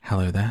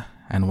Hello there,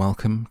 and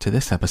welcome to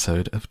this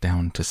episode of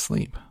Down to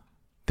Sleep.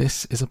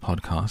 This is a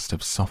podcast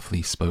of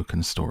softly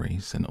spoken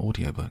stories and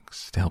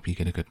audiobooks to help you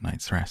get a good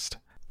night's rest.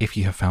 If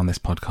you have found this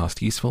podcast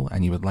useful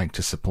and you would like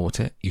to support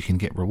it, you can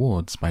get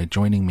rewards by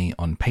joining me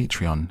on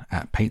Patreon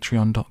at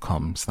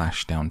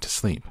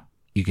patreon.com/downtosleep.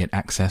 You get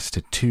access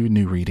to 2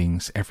 new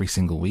readings every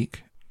single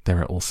week.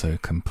 There are also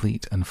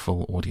complete and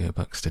full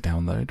audiobooks to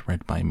download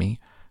read by me,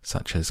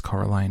 such as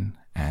Coraline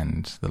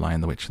and The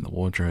Lion, the Witch, and the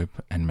Wardrobe,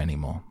 and many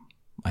more.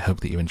 I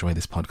hope that you enjoy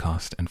this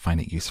podcast and find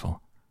it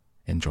useful.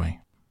 Enjoy.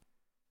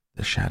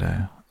 The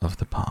Shadow of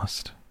the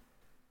Past.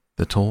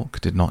 The talk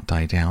did not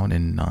die down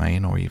in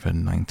 9 or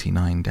even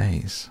 99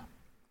 days.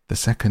 The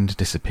second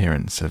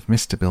disappearance of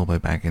Mr. Bilbo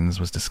Baggins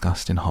was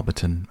discussed in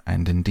Hobbiton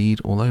and indeed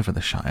all over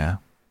the Shire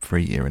for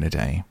a year and a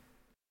day.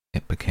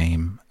 It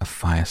became a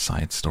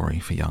fireside story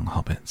for young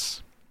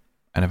hobbits.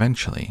 And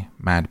eventually,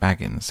 Mad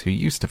Baggins, who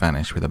used to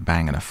vanish with a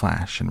bang and a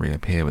flash and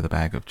reappear with a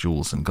bag of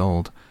jewels and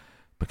gold,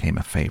 became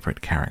a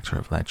favourite character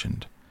of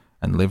legend,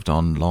 and lived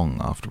on long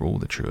after all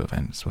the true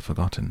events were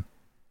forgotten.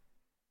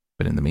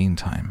 But in the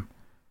meantime,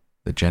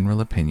 the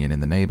general opinion in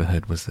the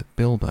neighbourhood was that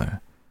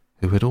Bilbo,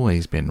 who had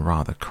always been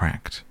rather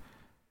cracked,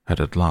 had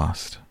at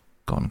last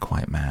gone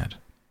quite mad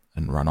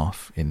and run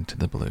off into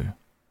the blue.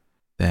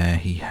 There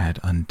he had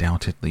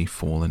undoubtedly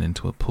fallen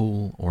into a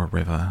pool or a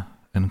river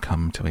and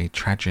come to a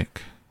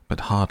tragic,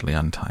 but hardly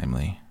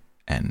untimely,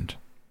 end.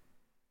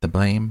 The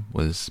blame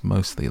was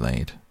mostly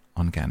laid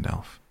on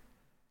Gandalf.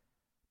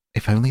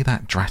 If only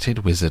that dratted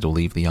wizard will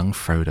leave the young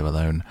Frodo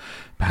alone,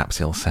 perhaps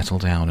he'll settle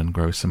down and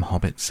grow some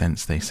hobbit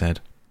sense, they said.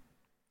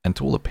 And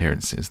to all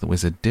appearances, the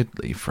wizard did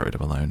leave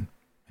Frodo alone,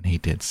 and he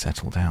did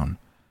settle down.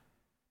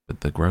 But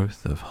the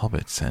growth of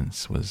hobbit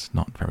sense was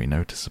not very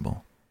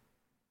noticeable.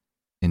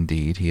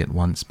 Indeed, he at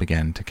once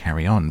began to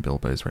carry on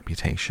Bilbo's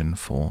reputation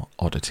for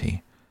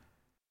oddity.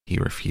 He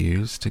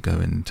refused to go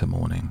into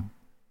mourning,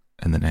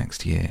 and the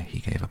next year he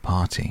gave a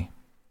party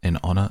in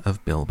honour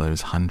of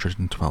Bilbo's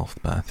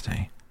 112th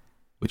birthday,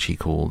 which he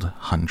called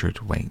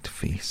 100-weight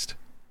feast.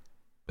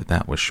 But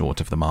that was short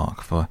of the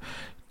mark, for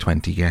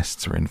 20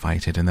 guests were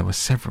invited, and there were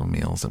several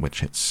meals at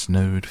which it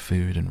snowed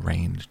food and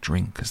rained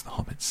drink, as the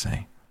hobbits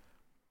say.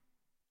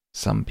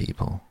 Some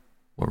people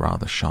were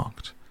rather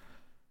shocked,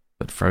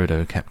 but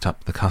Frodo kept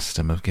up the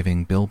custom of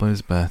giving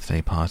Bilbo's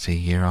birthday party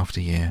year after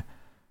year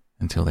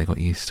until they got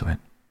used to it.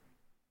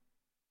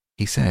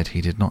 He said he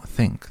did not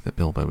think that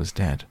Bilbo was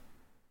dead.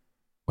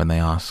 When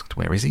they asked,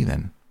 "Where is he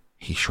then?"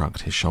 he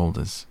shrugged his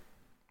shoulders.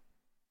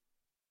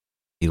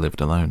 He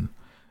lived alone,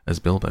 as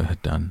Bilbo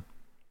had done,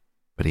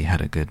 but he had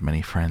a good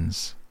many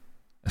friends,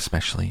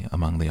 especially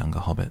among the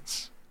younger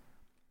hobbits,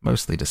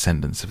 mostly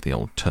descendants of the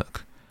old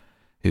Took,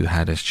 who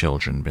had as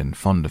children been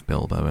fond of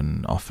Bilbo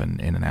and often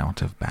in and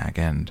out of Bag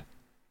End.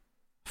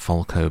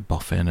 Folko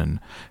Boffin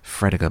and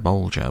Fredegar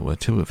Bolger were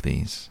 2 of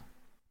these,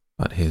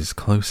 but his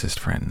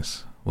closest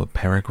friends were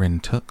Peregrine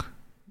Took,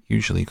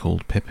 usually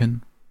called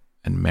Pippin,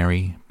 and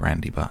Merry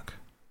Brandybuck.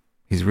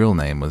 His real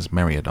name was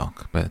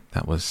Meriadoc, but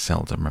that was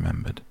seldom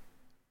remembered.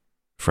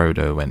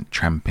 Frodo went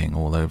tramping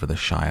all over the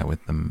Shire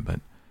with them,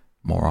 but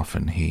more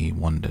often he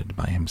wandered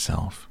by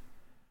himself,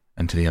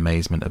 and to the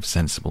amazement of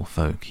sensible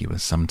folk he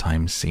was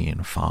sometimes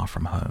seen far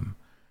from home,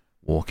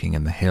 walking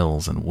in the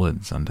hills and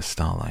woods under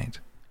starlight.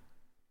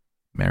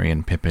 Merry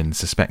and Pippin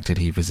suspected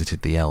he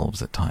visited the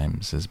elves at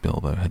times, as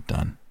Bilbo had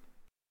done.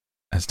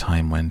 As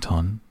time went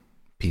on,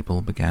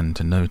 people began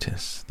to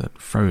notice that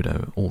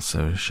Frodo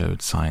also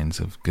showed signs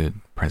of good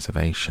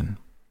preservation.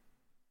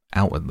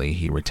 Outwardly,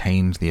 he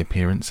retained the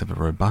appearance of a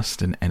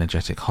robust and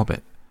energetic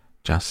hobbit,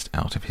 just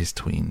out of his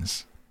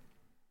tweens.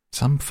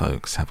 Some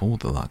folks have all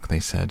the luck, they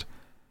said,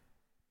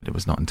 but it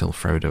was not until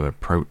Frodo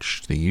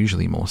approached the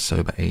usually more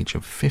sober age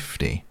of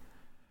 50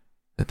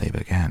 that they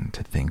began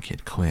to think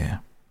it queer.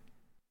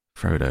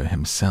 Frodo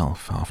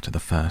himself, after the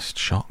first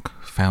shock,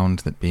 found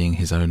that being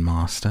his own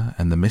master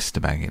and the Mr.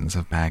 Baggins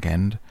of Bag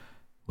End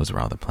was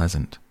rather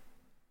pleasant.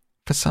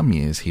 For some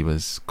years he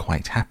was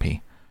quite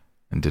happy,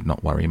 and did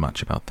not worry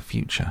much about the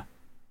future.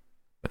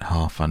 But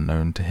half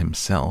unknown to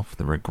himself,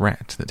 the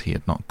regret that he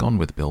had not gone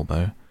with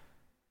Bilbo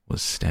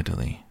was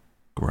steadily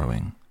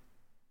growing.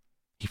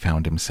 He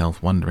found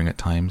himself wondering at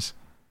times,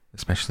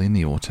 especially in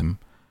the autumn,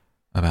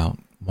 about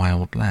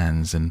wild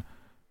lands and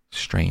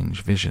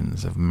strange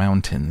visions of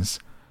mountains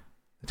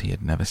that he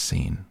had never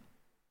seen.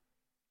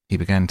 He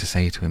began to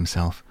say to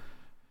himself,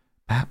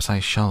 "Perhaps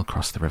I shall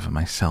cross the river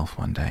myself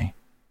one day,"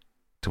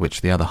 to which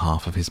the other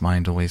half of his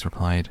mind always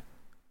replied,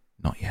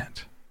 "Not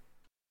yet."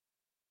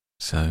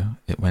 So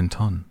it went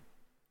on,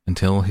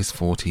 until his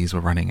 40s were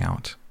running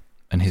out,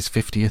 and his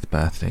 50th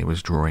birthday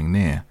was drawing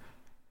near.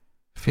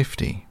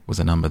 50 was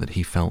a number that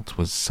he felt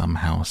was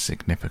somehow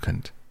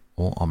significant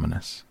or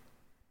ominous.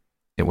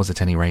 It was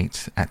at any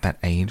rate at that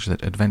age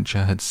that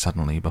adventure had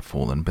suddenly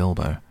befallen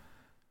Bilbo.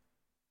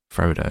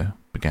 Frodo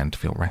began to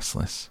feel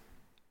restless.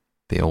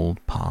 The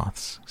old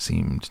paths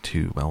seemed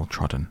too well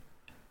trodden.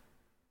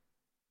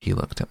 He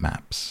looked at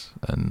maps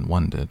and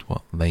wondered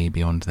what lay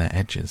beyond their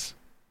edges.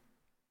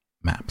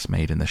 Maps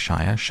made in the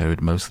Shire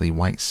showed mostly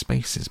white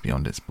spaces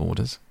beyond its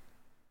borders,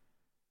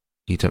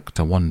 He took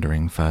to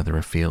wandering further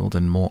afield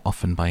and more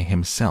often by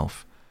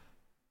himself.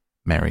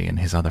 Merry and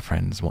his other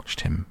friends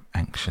watched him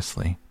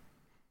anxiously.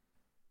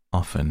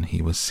 Often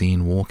he was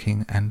seen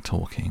walking and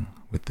talking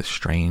with the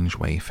strange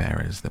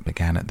wayfarers that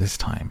began at this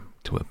time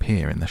to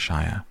appear in the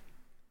Shire.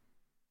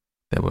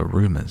 There were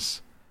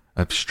rumours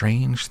of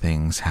strange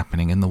things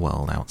happening in the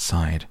world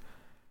outside,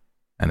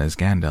 and as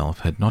Gandalf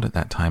had not at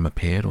that time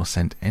appeared or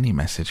sent any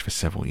message for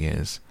several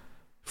years,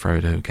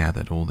 Frodo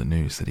gathered all the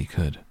news that he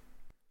could.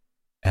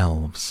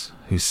 Elves,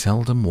 who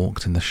seldom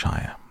walked in the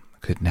Shire,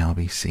 could now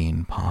be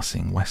seen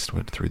passing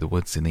westward through the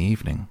woods in the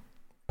evening,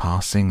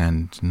 passing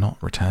and not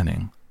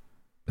returning,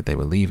 but they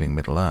were leaving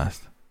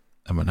Middle-earth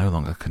and were no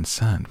longer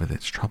concerned with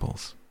its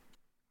troubles.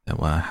 There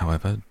were,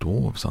 however,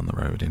 dwarves on the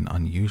road in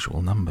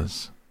unusual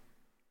numbers.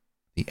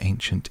 The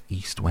ancient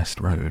east-west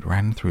road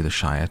ran through the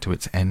Shire to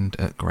its end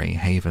at Grey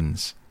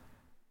Havens,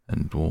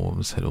 and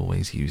dwarves had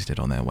always used it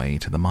on their way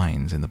to the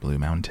mines in the Blue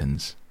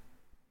Mountains.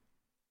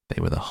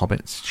 They were the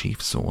hobbits'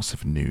 chief source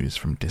of news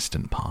from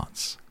distant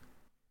parts.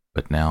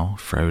 But now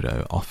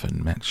Frodo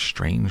often met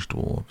strange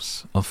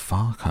dwarves of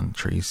far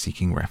countries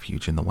seeking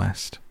refuge in the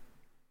west.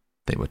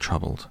 They were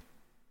troubled,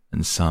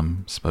 and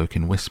some spoke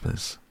in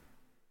whispers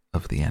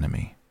of the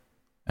enemy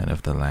and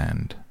of the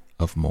land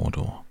of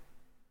Mordor.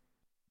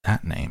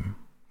 That name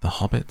the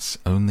hobbits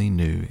only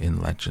knew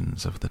in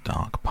legends of the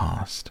dark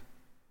past,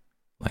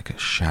 like a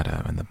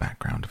shadow in the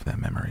background of their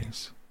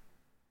memories.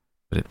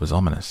 But it was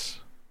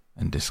ominous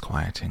and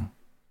disquieting.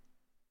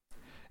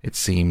 It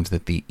seemed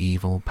that the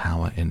evil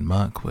power in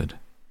Mirkwood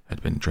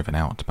had been driven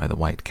out by the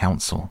White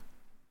Council,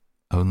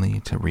 only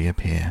to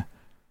reappear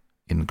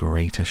in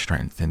greater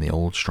strength in the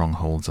old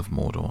strongholds of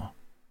Mordor.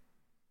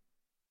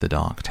 The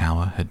Dark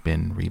Tower had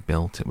been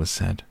rebuilt, it was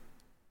said.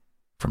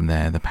 From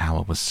there the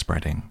power was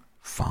spreading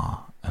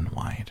far and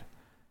wide,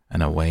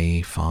 and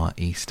away far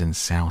east and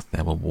south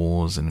there were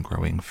wars and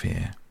growing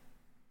fear.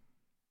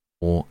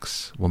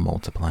 Orcs were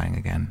multiplying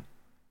again.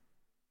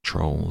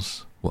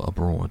 Trolls were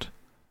abroad,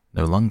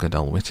 no longer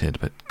dull-witted,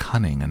 but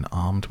cunning and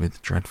armed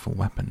with dreadful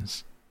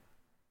weapons.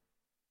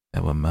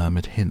 There were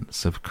murmured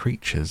hints of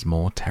creatures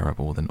more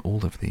terrible than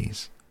all of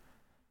these,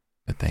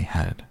 but they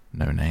had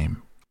no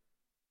name.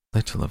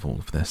 Little of all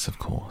of this, of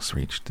course,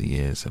 reached the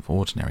ears of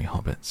ordinary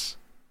hobbits,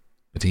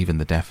 but even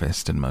the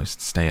deafest and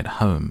most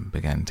stay-at-home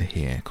began to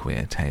hear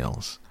queer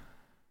tales,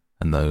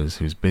 and those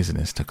whose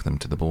business took them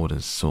to the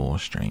borders saw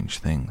strange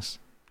things.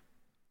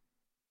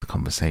 The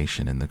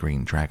conversation in the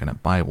Green Dragon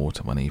at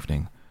Bywater one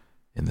evening,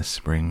 in the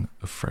spring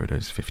of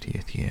Frodo's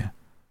 50th year,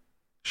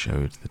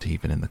 showed that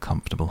even in the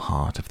comfortable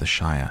heart of the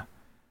Shire,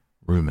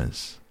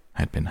 rumours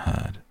had been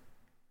heard,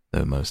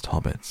 though most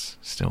hobbits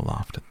still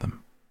laughed at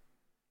them.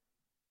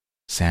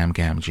 Sam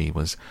Gamgee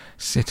was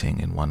sitting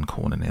in one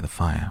corner near the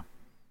fire.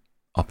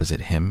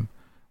 Opposite him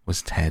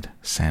was Ted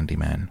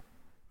Sandyman,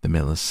 the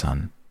miller's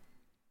son.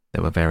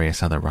 There were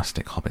various other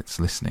rustic hobbits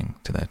listening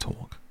to their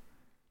talk.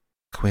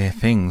 "Queer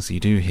things you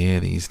do hear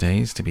these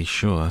days, to be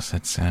sure,"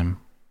 said Sam.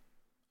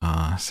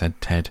 "Ah," said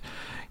Ted,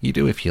 "you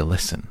do if you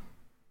listen.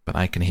 But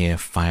I can hear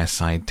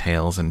fireside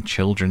tales and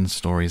children's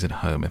stories at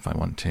home if I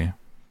want to."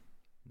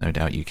 "No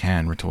doubt you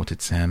can,"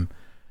 retorted Sam.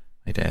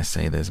 "I dare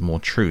say there's more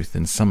truth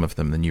in some of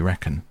them than you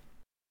reckon."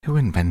 "Who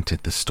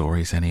invented the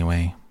stories,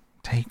 anyway?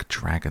 Take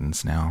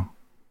dragons, now."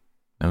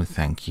 "No,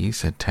 thank ye,"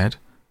 said Ted.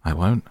 "I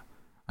won't.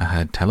 I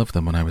heard tell of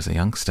them when I was a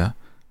youngster.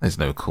 There's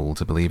no call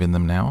to believe in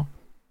them now.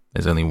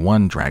 There's only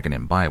one dragon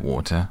in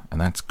Bywater, and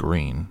that's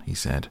green," he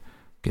said,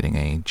 getting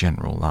a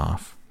general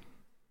laugh.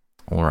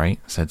 "All right,"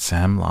 said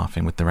Sam,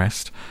 laughing with the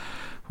rest.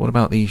 "What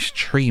about these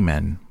tree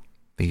men?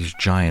 These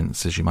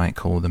giants, as you might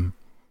call them?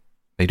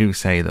 They do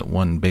say that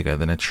one bigger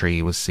than a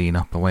tree was seen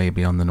up away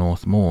beyond the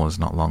North Moors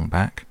not long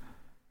back."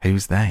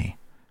 "Who's they?"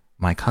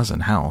 "My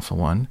cousin Hal, for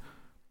one.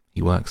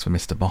 He works for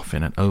Mr.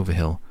 Boffin at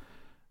Overhill.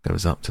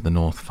 Goes up to the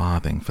North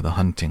Farthing for the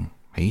hunting.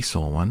 He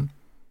saw one."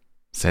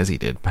 "Says he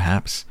did,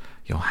 perhaps.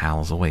 Your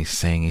Hal's always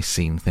saying he's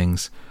seen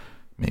things.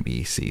 Maybe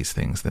he sees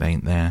things that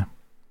ain't there.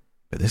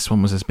 But this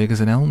one was as big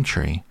as an elm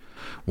tree.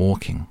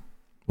 Walking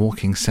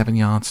 7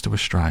 yards to a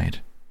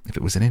stride, if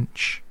it was an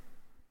inch."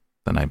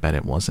 "Then I bet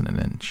it wasn't an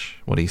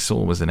inch. What he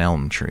saw was an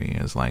elm tree,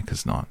 as like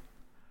as not."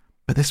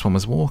 "But this one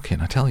was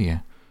walking, I tell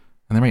you.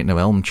 And there ain't no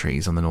elm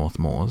trees on the North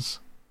Moors."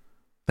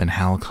 "Then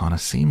Hal can't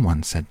have seen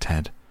one," said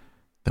Ted.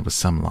 There was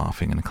some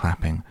laughing and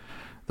clapping.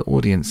 The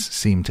audience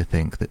seemed to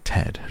think that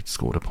Ted had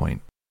scored a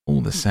point.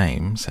 "All the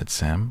same," said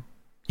Sam,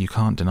 "you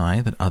can't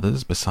deny that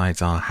others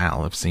besides our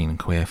Hal have seen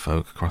queer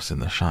folk crossing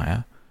the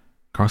Shire.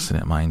 Crossing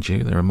it, mind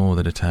you, there are more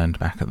that are turned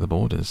back at the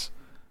borders.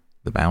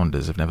 The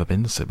Bounders have never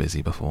been so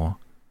busy before.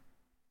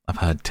 I've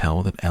heard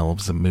tell that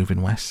elves are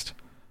moving west.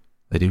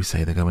 They do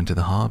say they're going to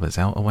the harbours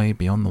out away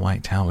beyond the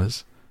White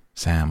Towers."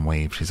 Sam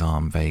waved his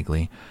arm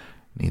vaguely.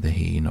 Neither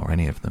he nor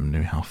any of them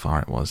knew how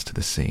far it was to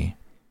the sea,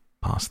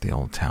 past the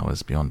old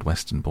towers beyond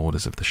western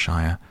borders of the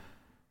Shire,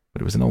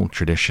 but it was an old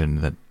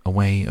tradition that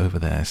away over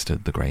there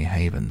stood the Grey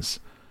Havens,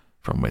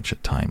 from which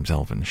at times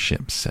elven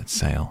ships set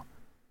sail,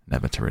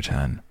 never to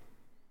return.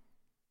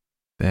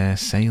 They're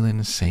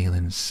sailing,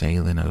 sailing,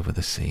 sailing over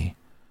the sea,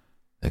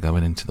 "They're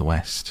going into the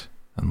west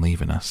and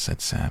leaving us,"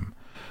 said Sam,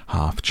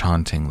 half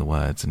chanting the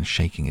words and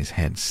shaking his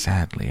head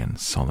sadly and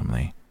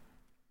solemnly.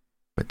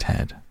 But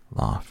Ted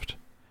laughed.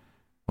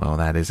 "Well,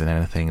 that isn't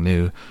anything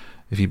new.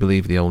 If you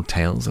believe the old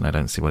tales, then I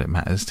don't see what it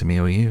matters to me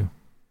or you.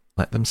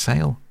 Let them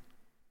sail.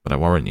 But I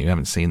warrant you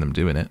haven't seen them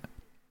doing it,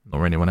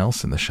 nor anyone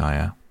else in the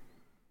Shire."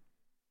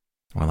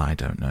 "Well, I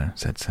don't know,"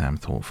 said Sam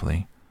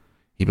thoughtfully.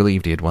 He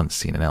believed he had once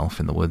seen an elf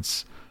in the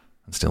woods,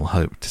 and still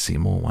hoped to see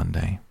more one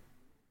day.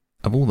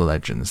 Of all the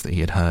legends that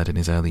he had heard in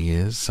his early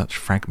years, such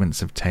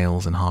fragments of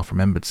tales and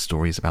half-remembered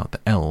stories about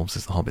the elves,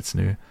 as the hobbits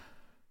knew,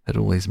 had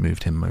always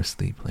moved him most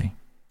deeply.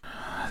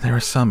 "There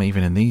are some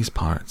even in these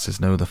parts, as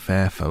no other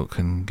fair folk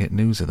can get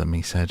news of them,"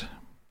 he said.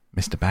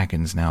 "Mr.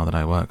 Baggins, now that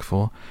I work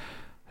for,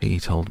 he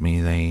told me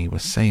they were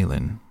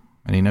sailing,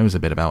 and he knows a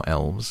bit about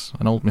elves,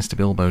 and old Mr.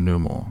 Bilbo knew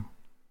more.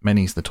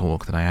 Many's the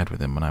talk that I had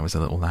with him when I was a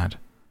little lad."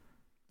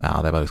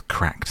 "Ah, they're both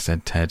cracked,"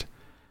 said Ted.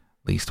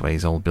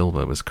 "Leastways, old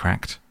Bilbo was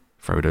cracked.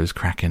 Frodo's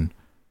cracking.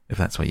 If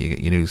that's where you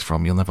get your news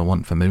from, you'll never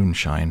want for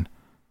moonshine."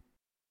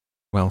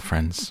 "Well,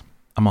 friends,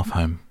 I'm off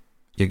home.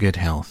 Your good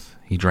health."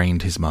 He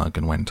drained his mug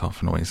and went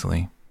off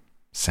noisily.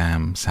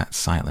 Sam sat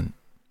silent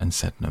and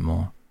said no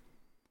more.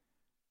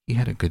 He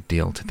had a good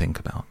deal to think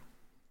about.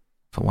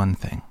 For one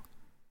thing,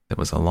 there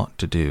was a lot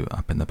to do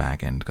up in the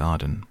Bag End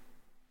garden,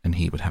 and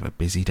he would have a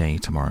busy day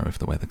tomorrow if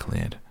the weather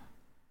cleared.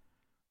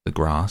 The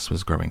grass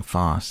was growing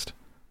fast,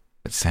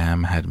 but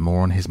Sam had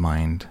more on his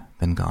mind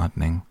than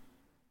gardening.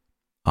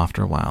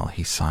 After a while,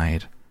 he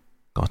sighed,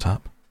 got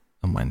up,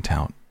 and went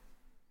out.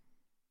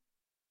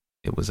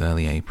 It was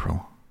early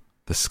April.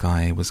 The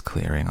sky was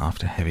clearing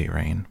after heavy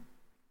rain.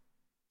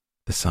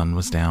 The sun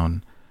was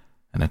down,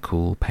 and a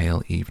cool,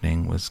 pale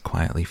evening was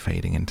quietly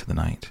fading into the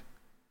night.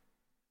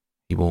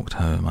 He walked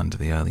home under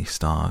the early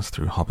stars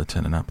through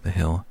Hobbiton and up the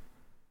hill,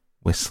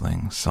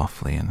 whistling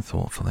softly and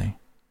thoughtfully.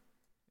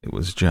 It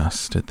was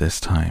just at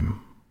this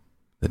time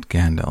that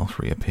Gandalf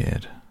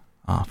reappeared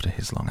after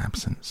his long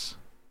absence.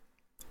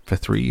 For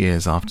 3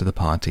 years after the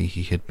party,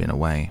 he had been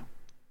away.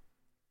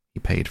 He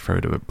paid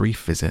Frodo a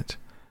brief visit,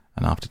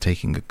 and after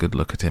taking a good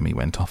look at him, he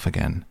went off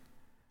again.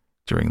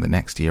 During the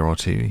next year or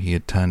two, he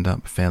had turned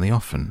up fairly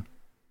often,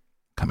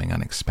 coming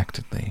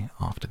unexpectedly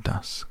after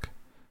dusk,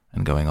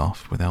 and going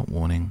off without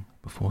warning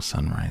before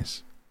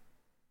sunrise.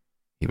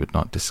 He would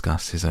not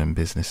discuss his own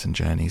business and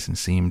journeys, and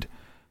seemed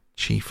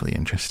chiefly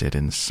interested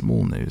in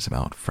small news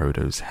about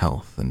Frodo's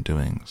health and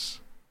doings.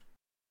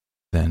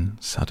 Then,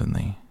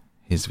 suddenly,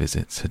 his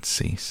visits had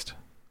ceased.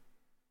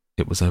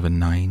 It was over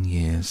 9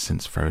 years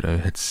since Frodo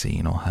had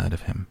seen or heard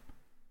of him.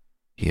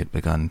 He had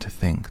begun to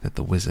think that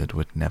the wizard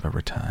would never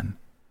return,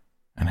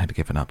 and had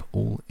given up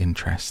all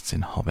interests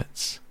in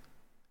hobbits.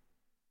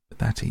 But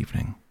that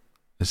evening,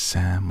 as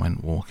Sam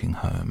went walking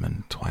home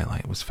and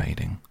twilight was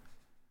fading,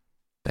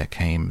 there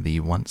came the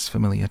once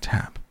familiar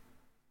tap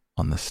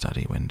on the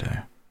study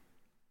window.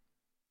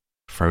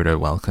 Frodo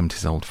welcomed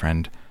his old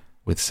friend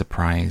with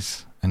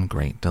surprise and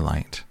great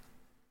delight.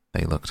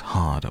 They looked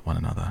hard at one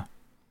another.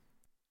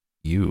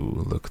 "You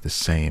look the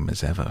same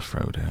as ever,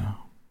 Frodo."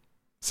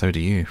 "So do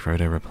you,"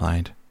 Frodo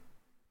replied,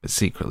 but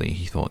secretly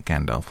he thought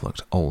Gandalf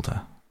looked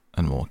older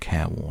and more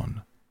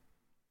careworn.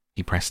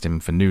 He pressed him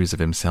for news of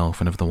himself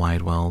and of the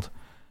wide world,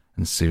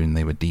 and soon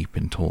they were deep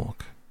in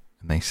talk,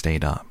 and they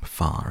stayed up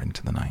far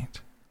into the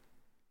night.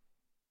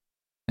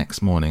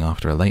 Next morning,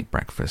 after a late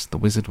breakfast, the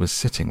wizard was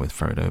sitting with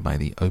Frodo by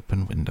the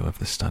open window of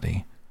the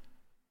study.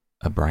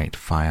 A bright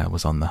fire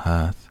was on the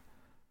hearth,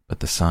 but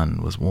the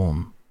sun was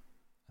warm,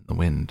 and the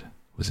wind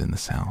was in the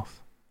south.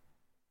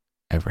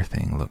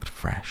 Everything looked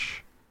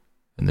fresh,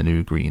 and the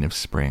new green of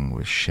spring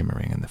was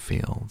shimmering in the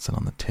fields and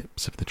on the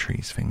tips of the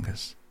trees'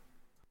 fingers.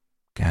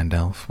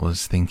 Gandalf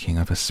was thinking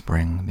of a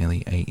spring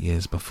nearly 8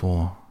 years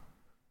before,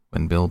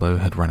 when Bilbo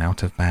had run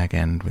out of Bag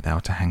End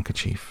without a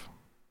handkerchief.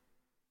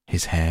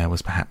 His hair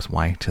was perhaps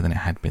whiter than it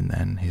had been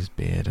then, his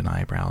beard and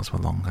eyebrows were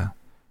longer,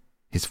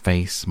 his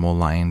face more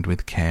lined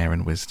with care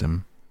and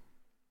wisdom,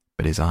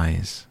 but his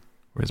eyes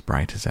were as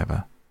bright as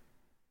ever.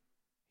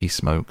 He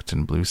smoked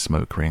and blew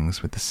smoke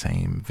rings with the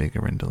same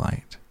vigour and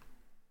delight.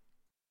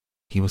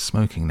 He was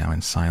smoking now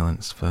in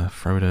silence, for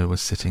Frodo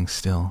was sitting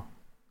still,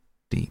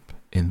 deep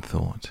in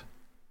thought.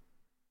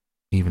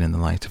 Even in the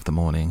light of the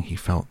morning, he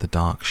felt the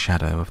dark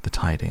shadow of the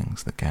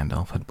tidings that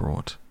Gandalf had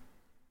brought.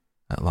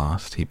 At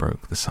last he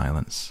broke the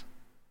silence.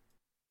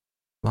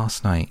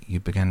 "Last night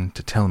you began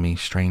to tell me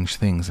strange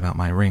things about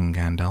my ring,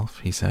 Gandalf,"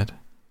 he said.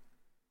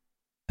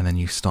 "And then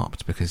you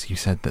stopped because you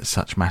said that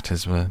such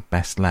matters were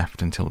best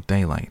left until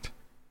daylight.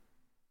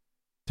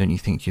 Don't you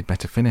think you'd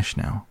better finish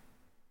now?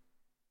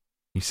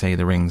 You say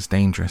the ring's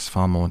dangerous,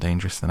 far more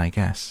dangerous than I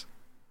guess.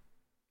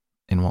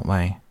 In what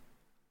way?"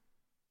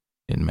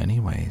 "In many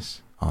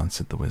ways,"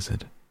 answered the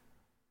wizard.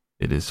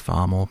 "It is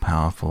far more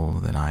powerful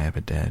than I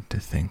ever dared to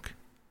think.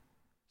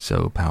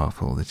 So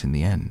powerful that in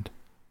the end,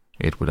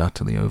 it would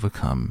utterly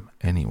overcome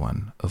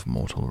anyone of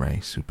mortal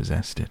race who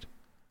possessed it.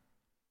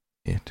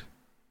 It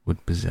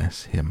would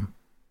possess him.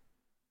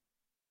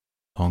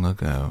 Long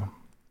ago,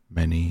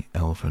 many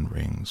elven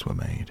rings were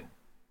made.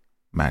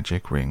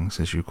 Magic rings,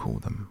 as you call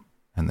them,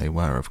 and they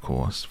were, of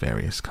course,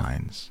 various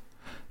kinds,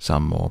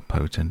 some more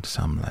potent,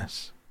 some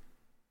less.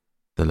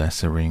 The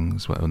lesser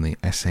rings were only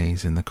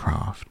essays in the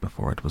craft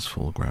before it was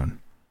full-grown,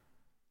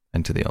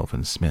 and to the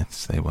elven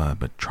smiths they were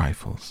but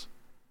trifles.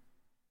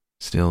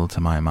 Still, to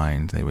my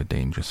mind, they were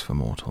dangerous for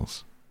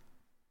mortals.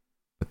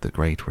 But the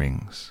great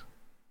rings,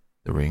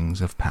 the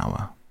rings of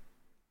power,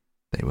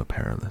 they were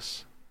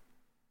perilous.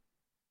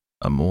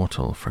 A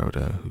mortal,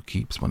 Frodo, who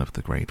keeps one of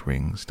the great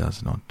rings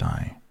does not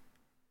die,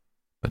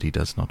 but he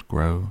does not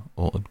grow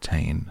or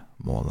obtain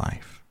more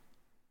life.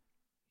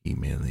 He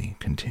merely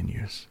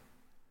continues,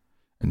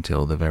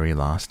 until the very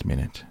last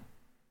minute,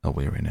 a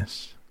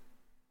weariness,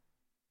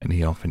 and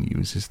he often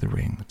uses the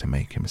ring to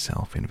make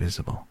himself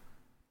invisible.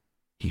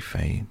 He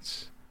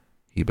fades,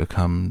 he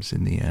becomes,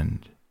 in the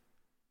end,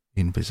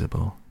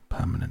 invisible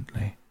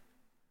permanently,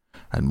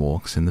 and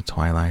walks in the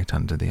twilight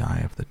under the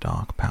eye of the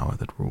dark power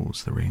that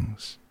rules the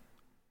rings.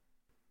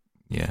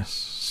 Yes,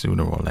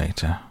 sooner or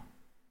later,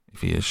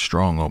 if he is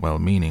strong or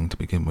well-meaning to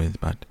begin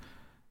with, but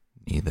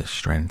neither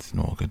strength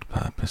nor good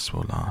purpose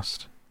will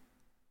last.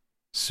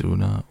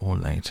 Sooner or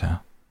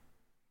later,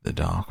 the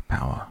dark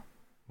power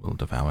will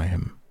devour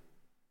him.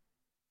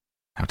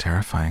 How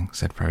terrifying,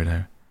 said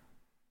Frodo.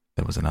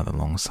 There was another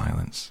long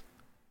silence.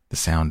 The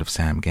sound of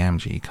Sam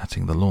Gamgee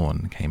cutting the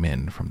lawn came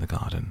in from the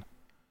garden.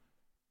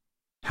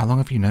 How long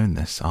have you known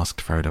this?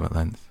 Asked Frodo at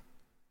length.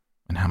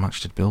 And how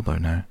much did Bilbo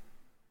know?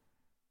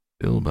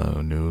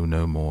 Bilbo knew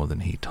no more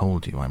than he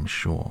told you, I'm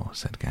sure,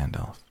 said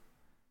Gandalf.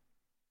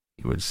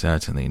 He would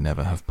certainly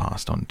never have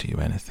passed on to you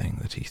anything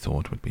that he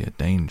thought would be a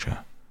danger,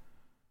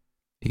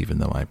 even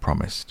though I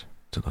promised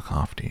to look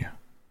after you.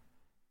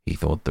 He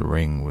thought the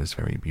ring was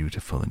very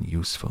beautiful and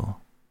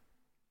useful,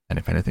 and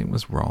if anything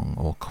was wrong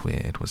or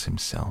queer, it was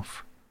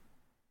himself.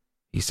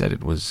 He said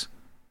it was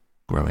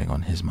growing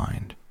on his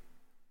mind.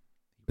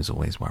 He was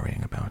always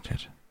worrying about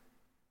it.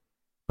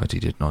 But he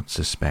did not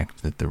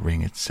suspect that the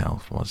ring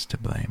itself was to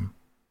blame.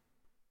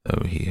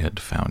 Though he had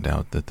found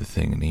out that the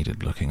thing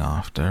needed looking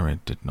after,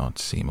 it did not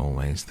seem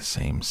always the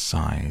same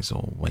size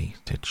or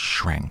weight. It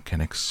shrank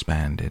and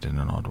expanded in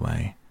an odd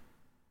way.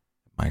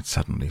 It might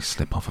suddenly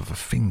slip off of a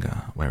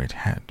finger where it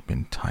had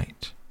been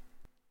tight.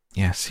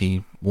 Yes,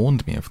 he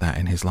warned me of that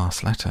in his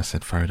last letter,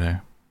 said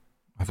Frodo.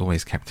 I've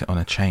always kept it on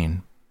a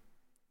chain.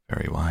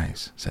 Very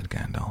wise, said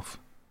Gandalf.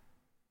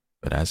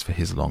 But as for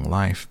his long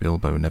life,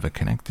 Bilbo never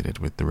connected it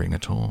with the ring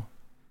at all.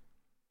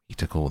 He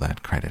took all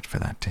that credit for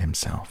that to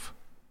himself,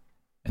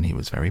 and he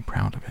was very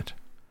proud of it,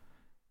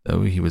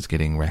 though he was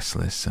getting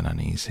restless and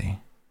uneasy.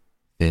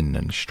 Thin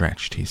and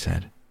stretched, he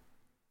said,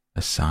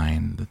 a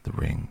sign that the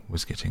ring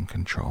was getting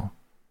control.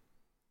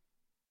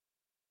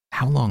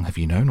 How long have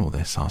you known all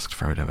this? Asked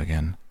Frodo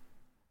again.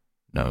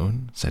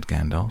 Known, said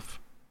Gandalf.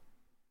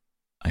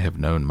 I have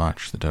known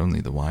much that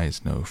only the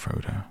wise know,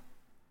 Frodo.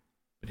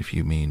 But if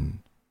you mean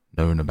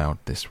known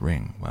about this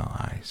ring, well,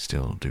 I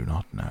still do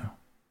not know.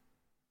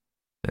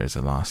 There is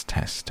a last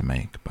test to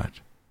make, but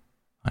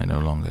I no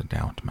longer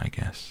doubt my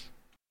guess.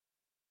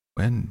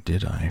 When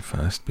did I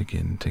first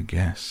begin to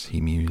guess? He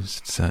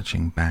mused,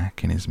 searching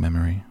back in his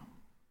memory.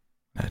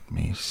 Let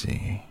me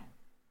see.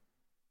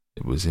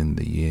 It was in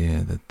the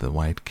year that the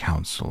White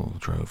Council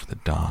drove the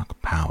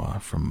dark power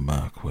from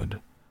Mirkwood,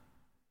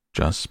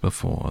 just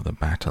before the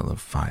Battle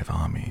of 5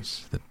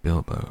 Armies, that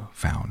Bilbo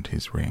found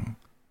his ring.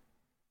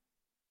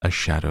 A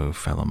shadow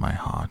fell on my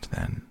heart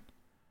then,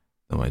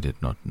 though I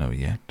did not know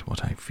yet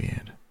what I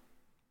feared.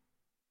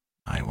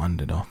 I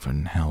wondered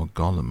often how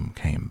Gollum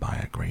came by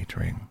a great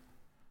ring,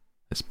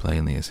 as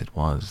plainly as it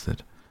was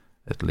that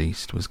at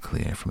least was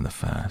clear from the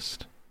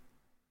first.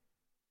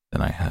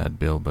 Then I heard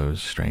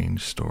Bilbo's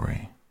strange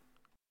story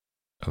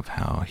of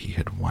how he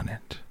had won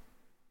it,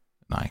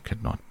 and I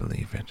could not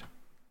believe it.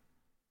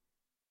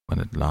 When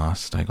at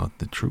last I got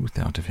the truth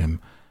out of him,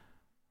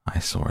 I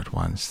saw at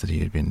once that he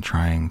had been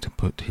trying to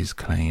put his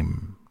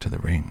claim to the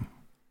ring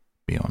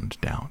beyond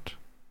doubt,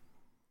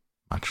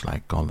 much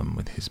like Gollum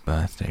with his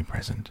birthday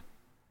present.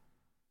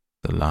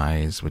 The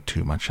lies were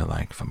too much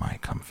alike for my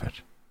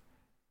comfort.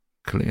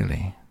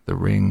 Clearly, the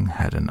ring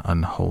had an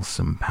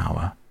unwholesome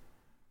power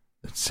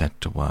that set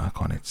to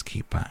work on its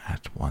keeper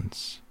at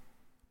once.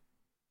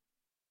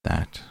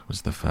 That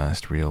was the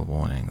first real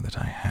warning that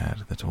I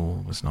had that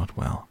all was not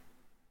well.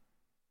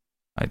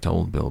 I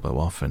told Bilbo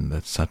often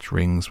that such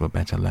rings were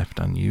better left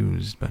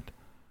unused, but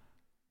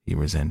he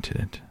resented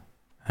it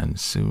and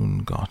soon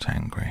got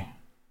angry.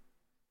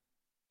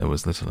 There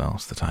was little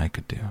else that I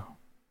could do.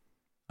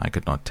 I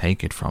could not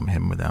take it from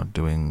him without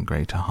doing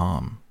greater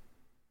harm.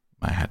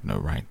 I had no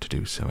right to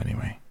do so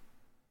anyway.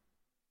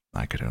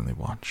 I could only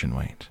watch and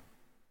wait.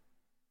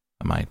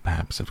 I might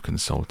perhaps have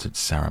consulted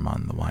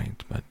Saruman the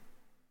White, but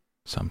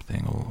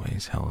something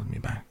always held me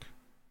back.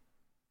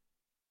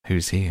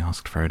 Who's he?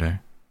 Asked Frodo.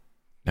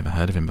 Never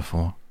heard of him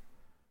before.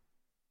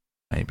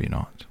 Maybe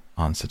not,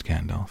 answered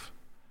Gandalf.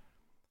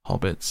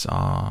 Hobbits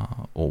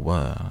are, or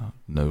were,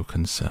 no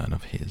concern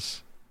of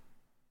his.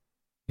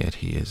 Yet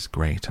he is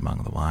great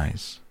among the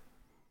wise.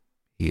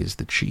 He is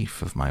the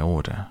chief of my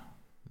order,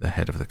 the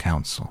head of the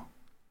council.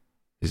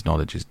 His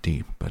knowledge is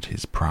deep, but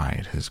his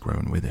pride has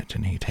grown with it,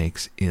 and he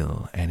takes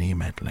ill any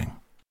meddling.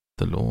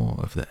 The lore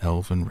of the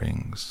elven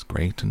rings,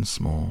 great and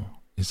small,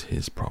 is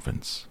his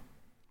province.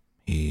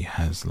 He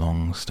has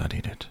long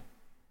studied it,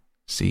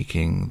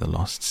 seeking the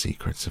lost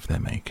secrets of their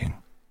making.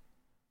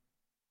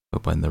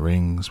 But when the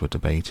rings were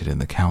debated in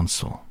the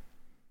council,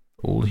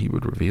 all he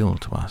would reveal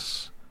to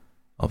us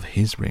of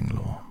his ring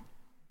lore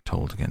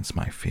told against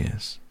my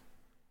fears.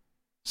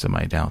 So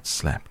my doubts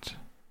slept,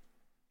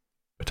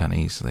 but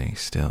uneasily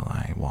still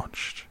I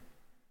watched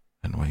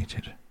and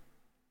waited.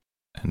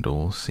 And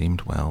all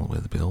seemed well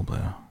with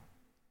Bilbo.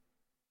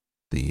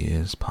 The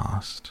years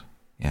passed.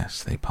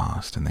 Yes, they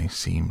passed, and they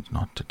seemed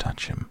not to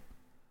touch him.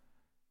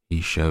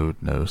 He showed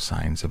no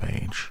signs of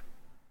age.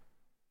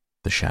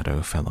 The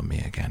shadow fell on me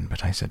again,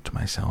 but I said to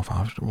myself,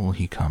 after all,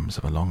 he comes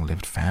of a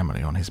long-lived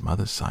family on his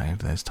mother's side.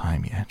 There's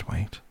time yet.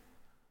 Wait.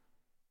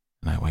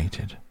 And I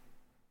waited.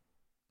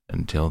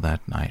 Until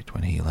that night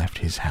when he left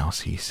his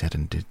house, he said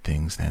and did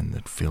things then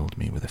that filled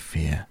me with a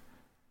fear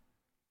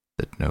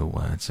that no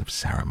words of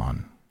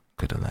Saruman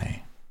could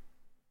allay.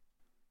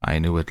 I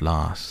knew at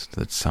last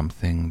that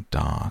something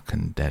dark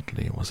and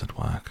deadly was at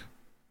work,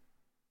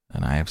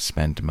 and I have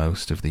spent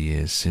most of the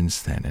years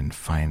since then in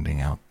finding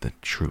out the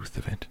truth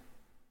of it.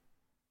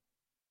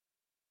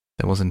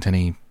 There wasn't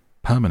any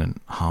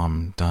permanent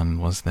harm done,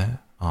 was there?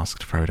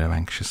 Asked Frodo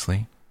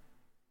anxiously.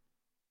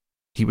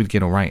 He would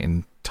get all right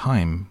in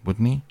time,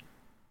 wouldn't he?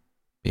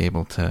 Be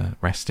able to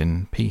rest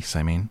in peace,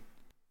 I mean.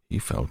 He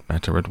felt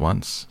better at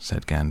once,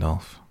 said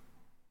Gandalf.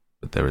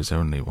 But there is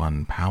only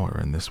one power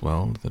in this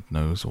world that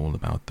knows all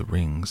about the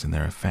rings and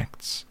their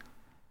effects.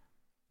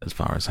 As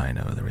far as I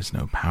know, there is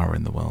no power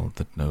in the world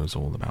that knows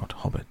all about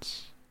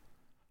hobbits.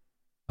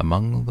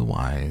 Among the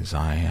wise,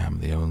 I am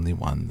the only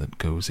one that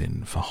goes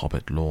in for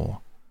hobbit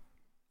lore,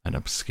 an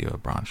obscure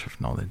branch of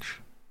knowledge,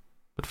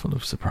 but full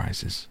of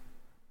surprises.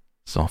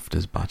 Soft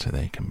as butter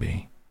they can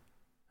be,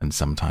 and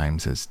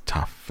sometimes as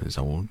tough as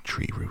old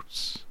tree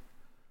roots.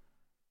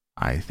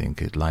 I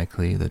think it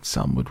likely that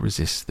some would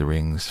resist the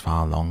rings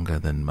far longer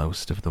than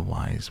most of the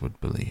wise would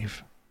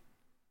believe.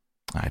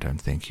 I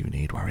don't think you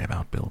need worry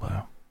about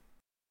Bilbo.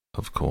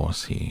 Of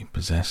course, he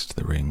possessed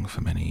the ring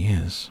for many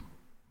years,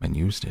 and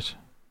used it,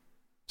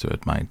 so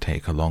it might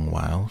take a long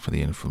while for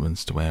the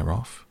influence to wear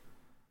off,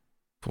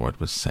 for it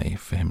was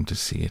safe for him to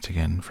see it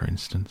again, for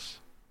instance.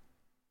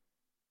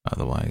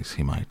 Otherwise,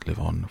 he might live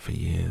on for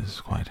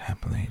years quite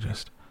happily,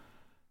 just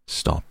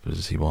stop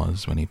as he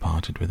was when he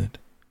parted with it.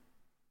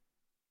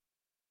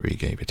 For he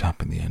gave it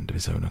up in the end of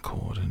his own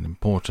accord, an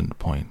important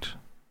point.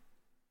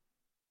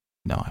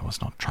 No, I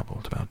was not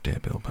troubled about dear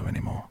Bilbo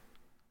any more.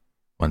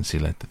 Once he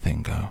let the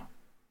thing go,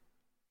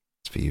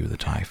 it's for you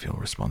that I feel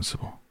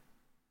responsible.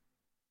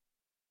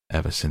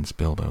 Ever since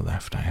Bilbo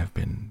left, I have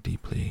been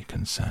deeply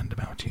concerned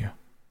about you.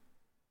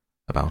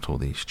 About all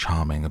these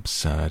charming,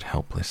 absurd,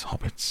 helpless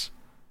hobbits.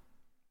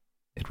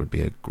 It would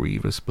be a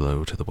grievous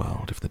blow to the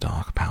world if the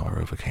Dark Power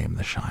overcame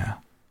the Shire.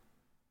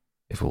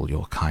 If all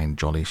your kind,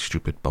 jolly,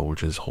 stupid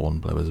Bolgers,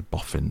 Hornblowers,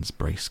 Boffins,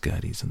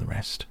 Bracegirdys, and the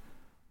rest,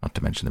 not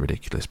to mention the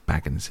ridiculous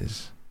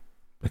Bagginses,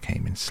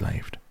 became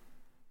enslaved.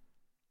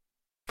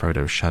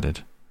 Frodo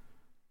shuddered.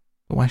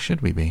 But why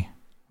should we be?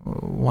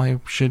 Why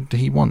should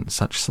he want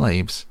such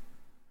slaves?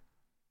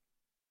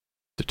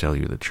 To tell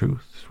you the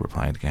truth,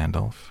 replied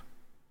Gandalf,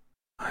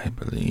 I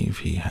believe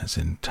he has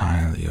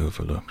entirely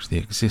overlooked the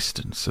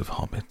existence of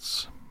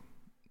hobbits.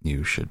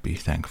 You should be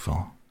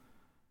thankful.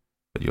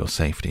 But your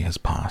safety has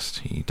passed.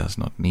 He does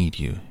not need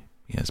you.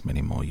 He has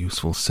many more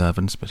useful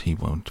servants, but he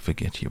won't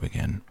forget you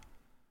again.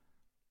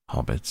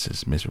 Hobbits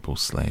as miserable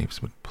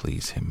slaves would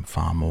please him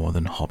far more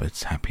than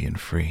hobbits happy and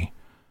free.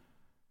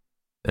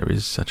 There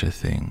is such a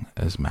thing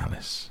as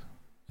malice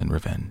and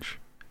revenge.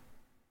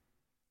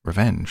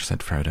 Revenge, said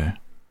Frodo.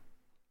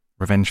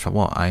 Revenge for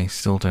what? I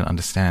still don't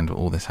understand what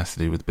all this has to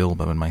do with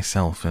Bilbo and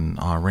myself and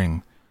our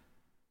ring.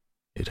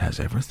 It has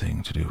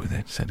everything to do with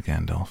it, said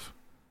Gandalf.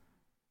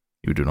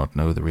 You do not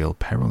know the real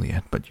peril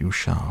yet, but you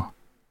shall.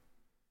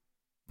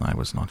 I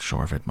was not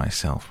sure of it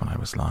myself when I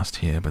was last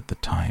here, but the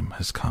time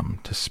has come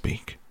to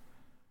speak.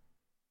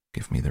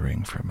 Give me the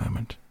ring for a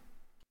moment.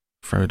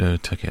 Frodo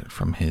took it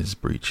from his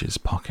breeches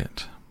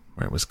pocket,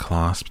 where it was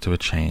clasped to a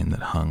chain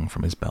that hung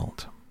from his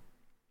belt.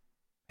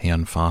 He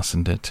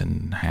unfastened it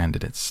and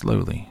handed it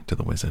slowly to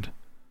the wizard.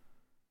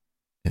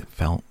 It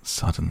felt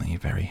suddenly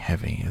very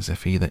heavy, as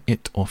if either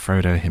it or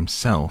Frodo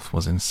himself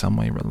was in some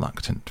way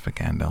reluctant for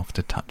Gandalf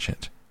to touch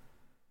it.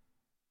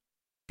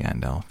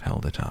 Gandalf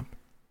held it up.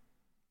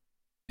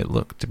 It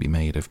looked to be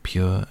made of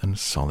pure and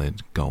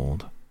solid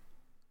gold.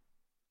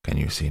 Can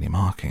you see any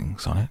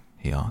markings on it?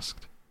 He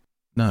asked.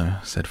 No,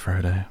 said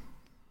Frodo.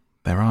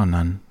 There are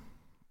none.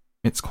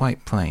 It's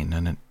quite plain,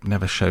 and it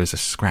never shows a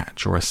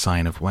scratch or a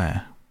sign of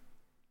wear.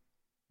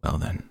 Well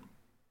then,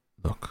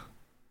 look.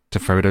 To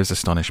Frodo's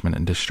astonishment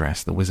and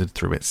distress, the wizard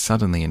threw it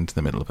suddenly into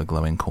the middle of a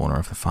glowing corner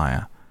of the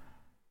fire.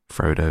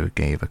 Frodo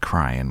gave a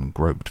cry and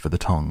groped for the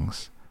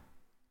tongs,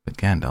 but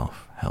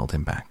Gandalf held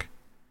him back.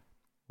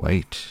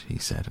 Wait, he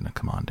said in a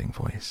commanding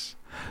voice.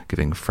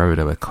 giving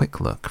Frodo a quick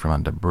look from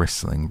under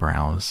bristling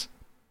brows.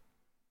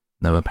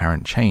 No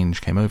apparent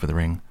change came over the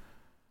ring.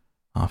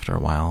 After a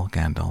while,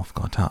 Gandalf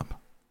got up,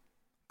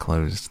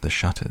 closed the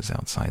shutters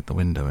outside the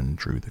window, and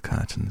drew the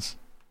curtains.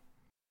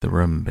 The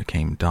room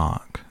became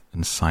dark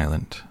and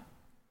silent,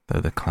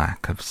 though the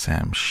clack of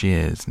Sam's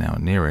shears, now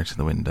nearer to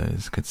the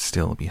windows, could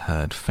still be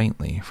heard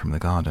faintly from the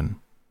garden.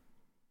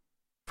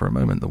 For a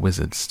moment the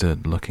wizard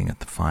stood looking at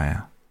the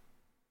fire.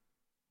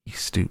 He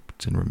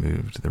stooped and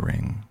removed the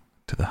ring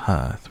to the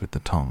hearth with the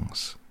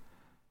tongs,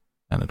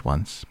 and at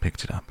once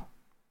picked it up.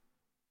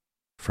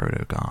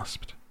 Frodo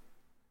gasped.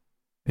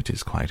 "It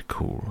is quite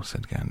cool,"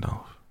 said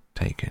Gandalf.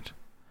 "Take it."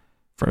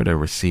 Frodo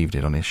received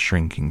it on his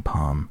shrinking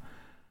palm.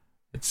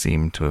 It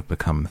seemed to have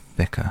become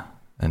thicker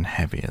and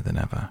heavier than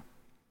ever.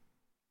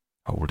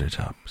 "Hold it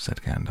up,"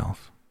 said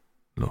Gandalf.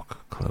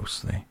 "Look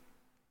closely."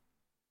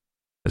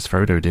 As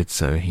Frodo did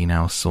so, he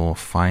now saw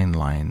fine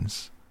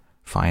lines,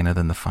 finer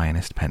than the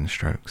finest pen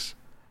strokes,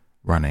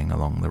 running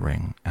along the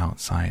ring,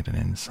 outside and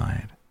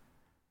inside.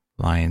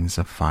 Lines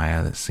of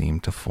fire that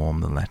seemed to form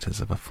the letters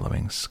of a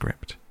flowing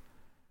script.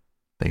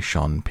 They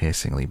shone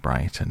piercingly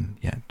bright and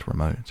yet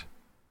remote,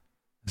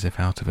 as if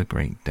out of a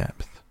great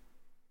depth.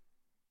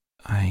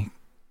 "I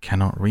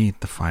cannot read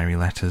the fiery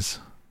letters,"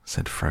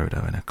 said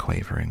Frodo in a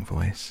quavering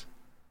voice.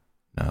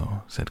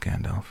 "No," said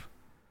Gandalf,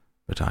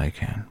 "but I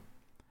can.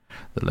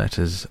 The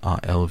letters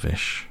are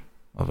Elvish,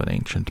 of an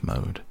ancient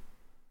mode,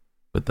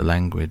 but the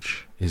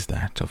language is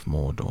that of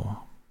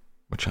Mordor,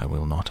 which I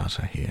will not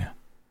utter here.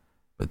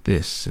 But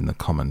this, in the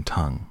common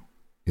tongue,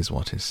 is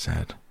what is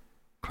said,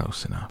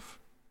 close enough.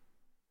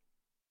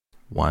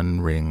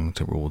 One ring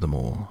to rule them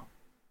all,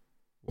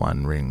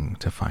 one ring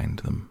to find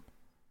them,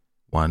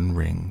 one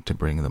ring to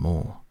bring them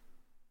all,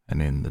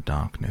 and in the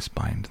darkness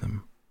bind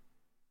them.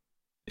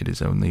 It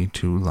is only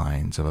 2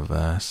 lines of a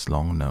verse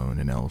long known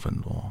in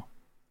elven lore.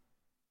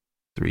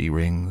 3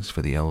 rings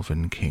for the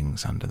elven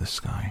kings under the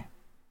sky,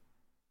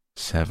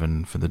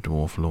 7 for the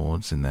dwarf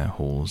lords in their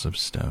halls of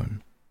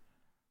stone,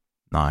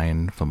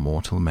 9 for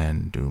mortal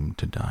men doomed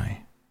to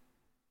die,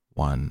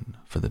 1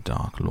 for the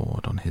Dark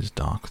Lord on his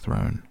dark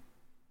throne.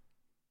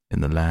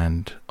 In the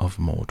land of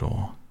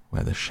Mordor,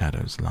 where the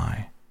shadows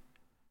lie,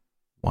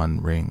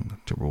 1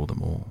 ring to rule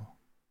them all,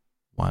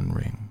 1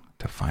 ring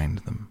to find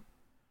them,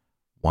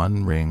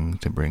 1 ring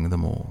to bring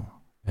them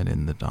all, and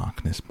in the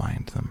darkness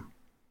bind them.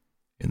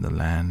 In the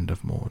land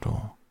of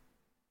Mordor,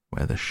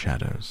 where the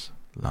shadows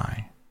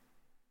lie."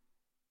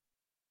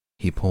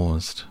 He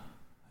paused,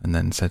 and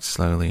then said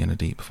slowly in a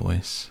deep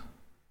voice,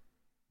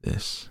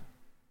 "This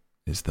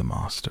is the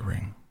Master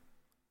Ring,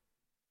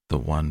 the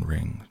 1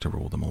 ring to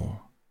rule them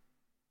all.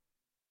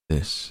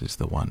 This is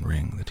the 1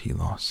 ring that he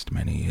lost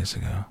many years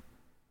ago,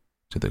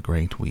 to the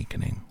great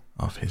weakening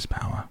of his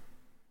power.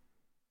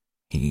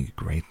 He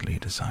greatly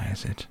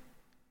desires it,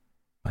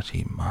 but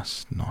he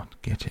must not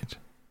get it."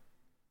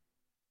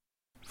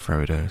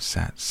 Frodo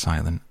sat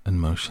silent and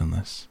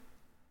motionless.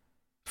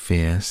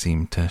 Fear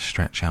seemed to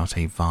stretch out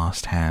a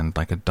vast hand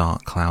like a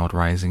dark cloud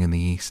rising in the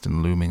east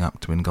and looming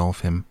up to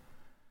engulf him.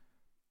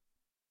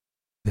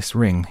 "This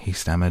ring," he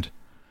stammered.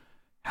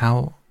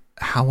 How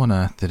on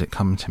earth did it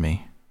come to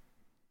me?"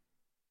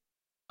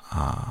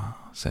 "Ah,"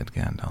 said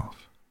Gandalf,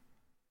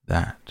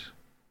 "that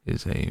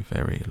is a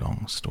very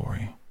long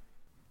story.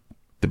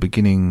 The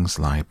beginnings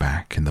lie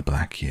back in the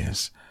Black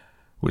Years,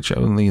 which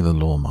only the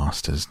lore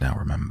masters now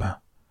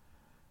remember.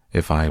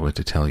 If I were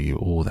to tell you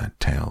all that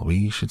tale,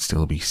 we should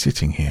still be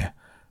sitting here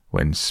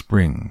when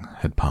spring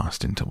had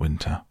passed into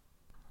winter.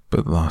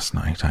 But last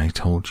night I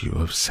told you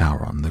of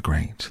Sauron the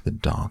Great, the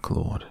Dark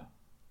Lord.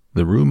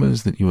 The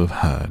rumors that you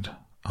have heard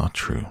are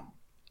true.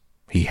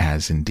 He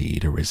has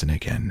indeed arisen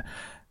again,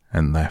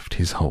 and left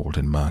his hold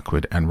in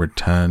Mirkwood, and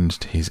returned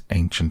to his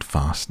ancient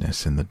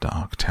fastness in the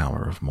Dark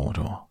Tower of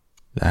Mordor.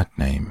 That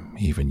name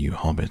even you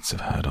hobbits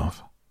have heard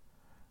of,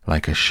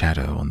 like a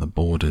shadow on the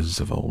borders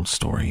of old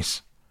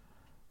stories.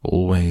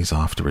 Always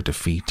after a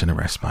defeat and a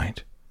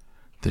respite,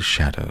 the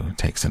shadow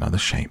takes another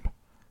shape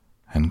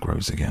and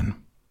grows again.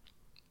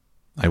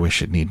 I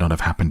wish it need not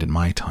have happened in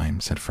my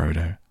time," said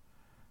Frodo.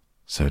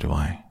 "So do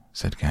I,"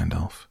 said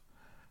Gandalf,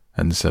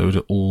 "and so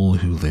do all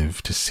who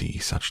live to see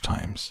such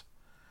times.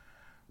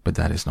 But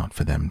that is not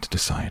for them to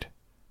decide.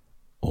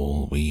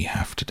 All we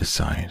have to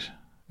decide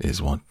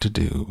is what to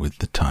do with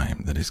the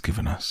time that is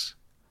given us.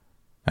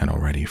 And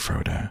already,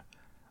 Frodo,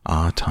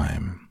 our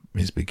time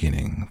is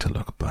beginning to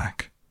look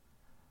black.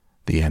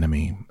 The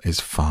enemy is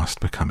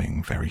fast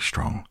becoming very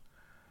strong.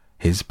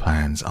 His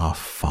plans are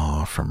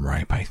far from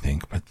ripe, I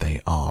think, but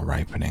they are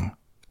ripening.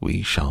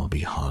 We shall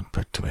be hard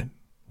put to it.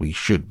 We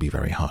should be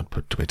very hard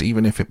put to it,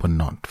 even if it were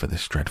not for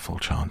this dreadful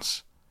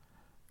chance.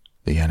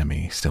 The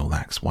enemy still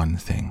lacks one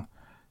thing,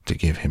 to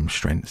give him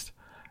strength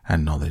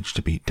and knowledge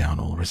to beat down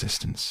all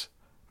resistance,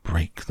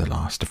 break the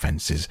last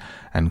defenses,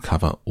 and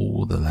cover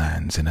all the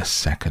lands in a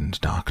second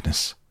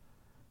darkness.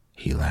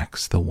 He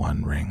lacks the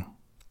 1 ring.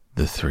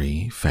 The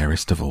 3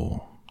 fairest of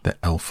all, the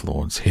elf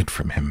lords hid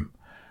from him,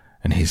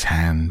 and his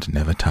hand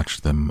never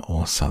touched them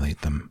or sullied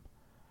them.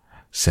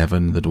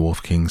 7 the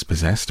dwarf kings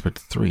possessed, but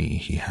 3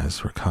 he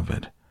has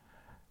recovered,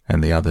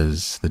 and the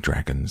others the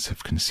dragons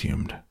have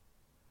consumed.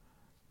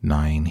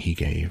 9 he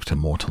gave to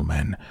mortal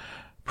men,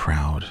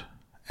 proud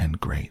and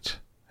great,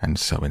 and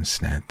so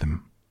ensnared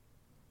them.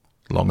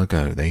 Long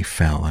ago they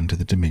fell under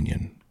the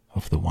dominion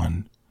of the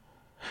One,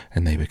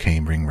 and they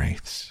became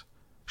ring-wraiths,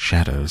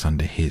 shadows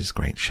under his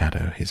great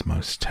shadow, his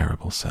most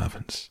terrible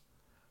servants.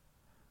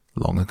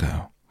 Long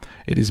ago,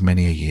 it is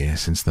many a year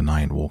since the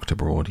 9 walked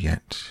abroad,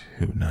 yet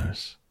who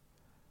knows?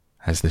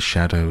 As the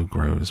shadow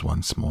grows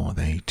once more,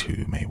 they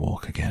too may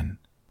walk again.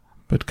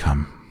 But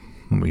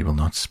come, we will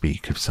not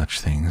speak of such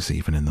things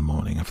even in the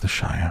morning of the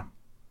Shire.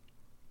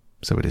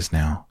 So it is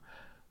now.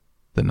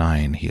 The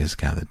 9 he has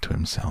gathered to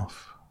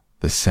himself.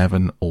 The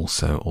 7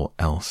 also or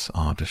else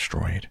are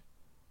destroyed.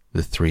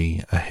 The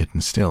 3 are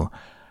hidden still,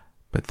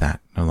 but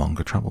that no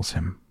longer troubles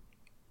him.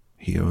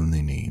 He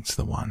only needs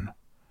the 1,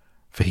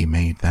 for he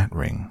made that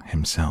ring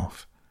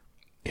himself.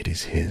 It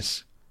is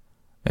his,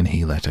 and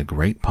he let a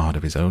great part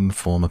of his own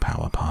former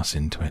power pass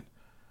into it,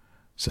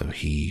 so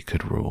he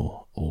could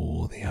rule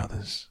all the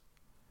others.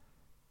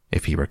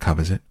 If he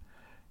recovers it,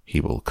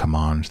 he will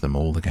command them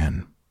all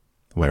again,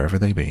 wherever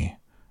they be,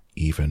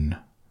 even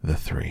the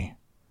 3,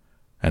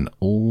 and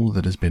all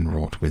that has been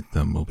wrought with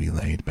them will be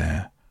laid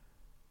bare,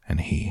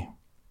 and he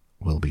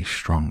will be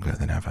stronger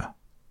than ever.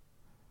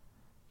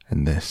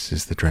 And this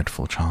is the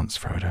dreadful chance,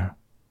 Frodo.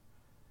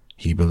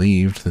 He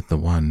believed that the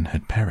One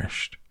had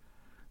perished,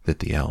 that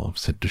the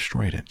elves had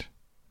destroyed it,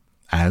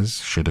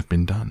 as should have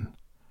been done.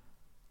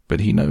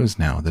 But he knows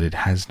now that it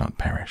has not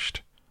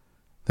perished,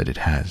 that it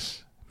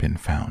has been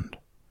found.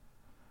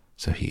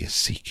 So he is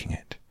seeking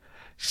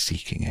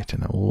it,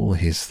 and all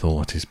his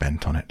thought is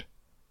bent on it.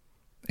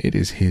 It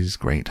is his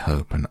great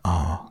hope and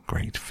our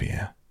great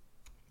fear.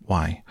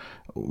 Why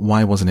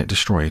wasn't it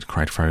destroyed?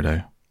 Cried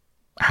Frodo.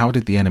 How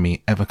did the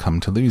enemy ever come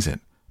to lose it,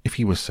 if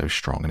he was so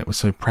strong and it was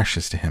so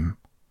precious to him?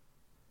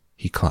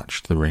 He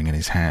clutched the ring in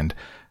his hand,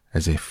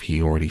 as if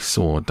he already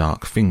saw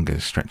dark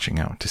fingers stretching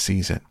out to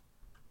seize it.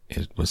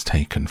 It was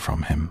taken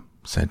from him,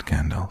 said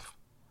Gandalf.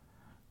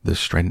 The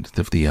strength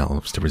of the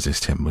elves to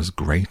resist him was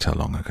greater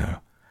long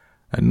ago,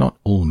 and not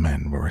all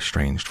men were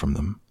estranged from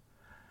them.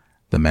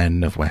 The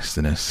men of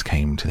Westerness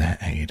came to their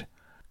aid.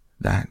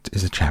 That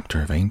is a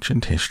chapter of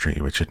ancient history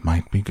which it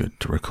might be good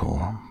to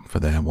recall, for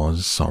there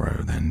was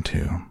sorrow then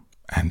too,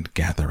 and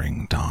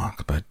gathering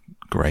dark, but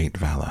great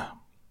valor,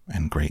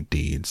 and great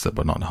deeds that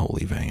were not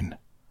wholly vain.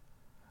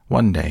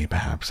 One day,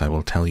 perhaps, I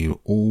will tell you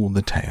all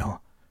the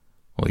tale,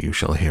 or you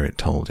shall hear it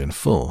told in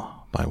full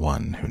by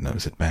one who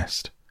knows it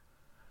best.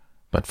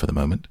 But for the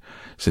moment,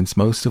 since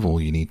most of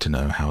all you need to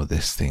know how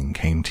this thing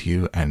came to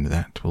you, and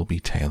that will be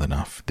tale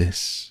enough,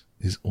 this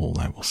is all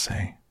I will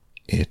say.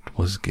 It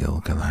was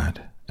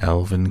Gil-galad,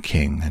 elven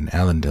king and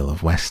Elendil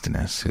of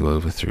Westerness, who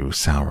overthrew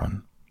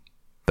Sauron,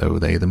 though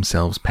they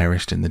themselves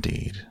perished in the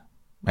deed,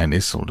 and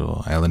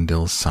Isildur,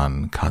 Elendil's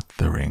son, cut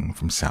the ring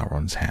from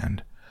Sauron's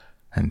hand,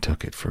 and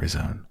took it for his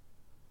own.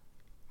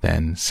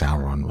 Then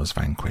Sauron was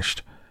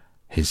vanquished,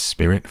 his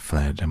spirit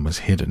fled and was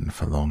hidden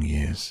for long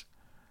years,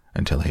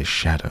 until his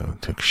shadow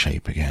took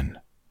shape again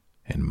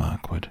in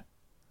Mirkwood.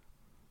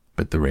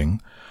 But the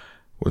ring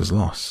was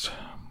lost.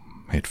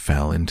 It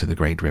fell into the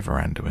great river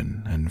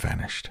Anduin and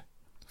vanished.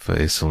 For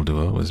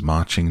Isildur was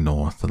marching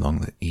north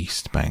along the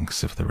east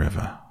banks of the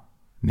river.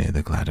 Near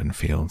the Gladden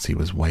fields he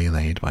was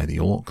waylaid by the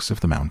orcs of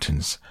the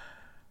mountains,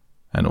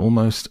 and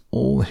almost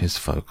all his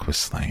folk were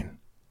slain.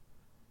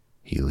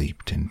 He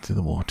leaped into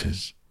the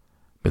waters,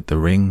 but the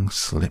ring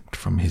slipped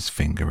from his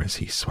finger as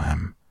he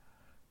swam.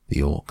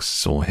 The orcs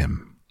saw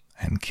him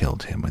and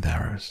killed him with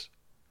arrows.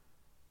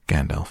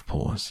 Gandalf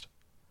paused.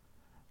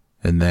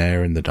 And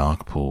there in the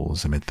dark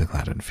pools amid the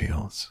Gladden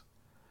fields,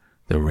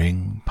 the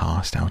ring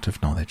passed out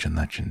of knowledge and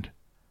legend,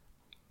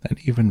 and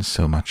even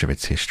so much of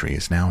its history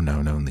is now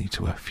known only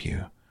to a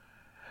few,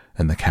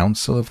 and the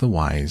council of the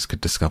wise could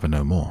discover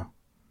no more.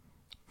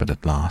 But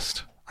at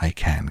last I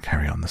can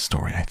carry on the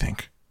story, I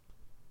think.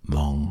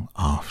 Long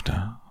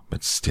after,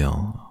 but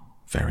still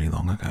very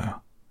long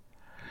ago,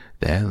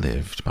 there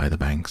lived by the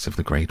banks of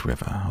the great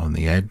river, on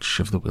the edge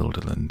of the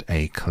Wilderland,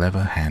 a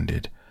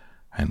clever-handed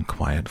and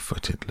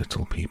quiet-footed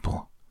little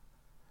people.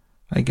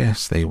 I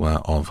guess they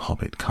were of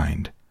hobbit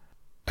kind,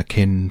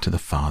 akin to the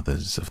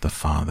fathers of the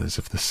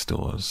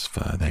Stores,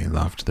 for they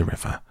loved the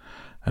river,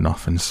 and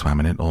often swam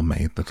in it or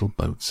made little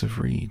boats of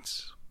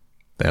reeds.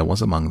 There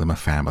was among them a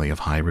family of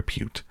high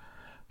repute,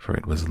 for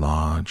it was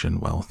large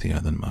and wealthier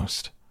than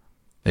most.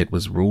 It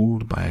was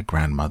ruled by a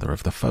grandmother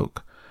of the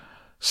folk,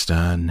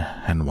 stern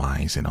and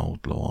wise in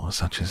old lore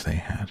such as they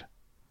had.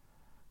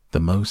 The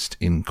most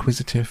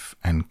inquisitive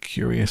and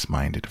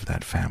curious-minded of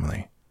that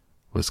family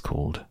was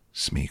called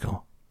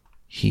Smeagol.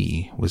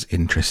 He was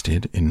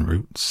interested in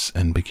roots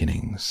and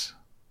beginnings.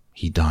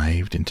 He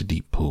dived into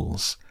deep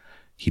pools.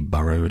 He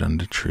burrowed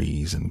under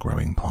trees and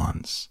growing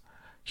plants.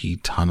 He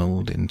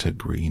tunneled into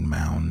green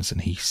mounds,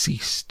 and he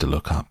ceased to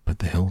look up at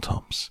the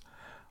hilltops,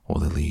 or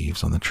the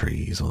leaves on the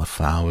trees, or the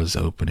flowers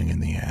opening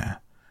in the air.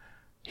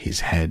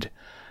 His head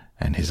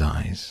and his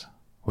eyes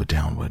were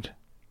downward.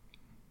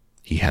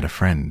 He had a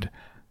friend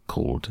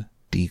called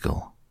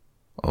Deagle,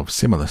 of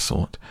similar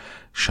sort,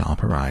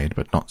 sharper-eyed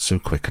but not so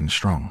quick and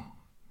strong.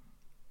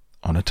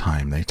 On a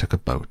time they took a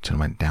boat and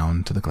went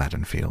down to the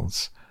Gladden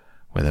fields,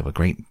 where there were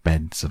great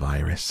beds of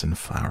iris and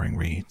flowering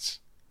reeds.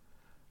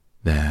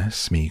 There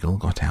Smeagol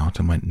got out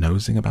and went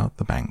nosing about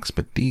the banks,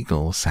 but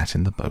Deagle sat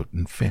in the boat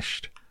and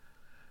fished.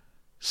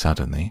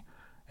 Suddenly,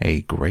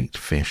 a great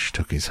fish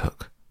took his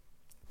hook.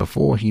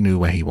 Before he knew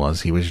where he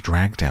was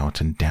dragged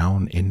out and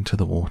down into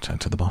the water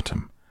to the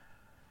bottom.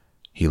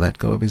 He let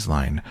go of his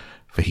line,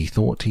 for he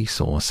thought he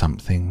saw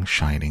something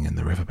shining in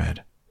the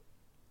riverbed.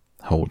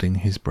 Holding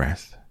his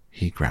breath,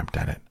 he grabbed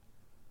at it.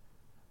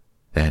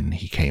 Then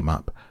he came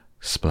up,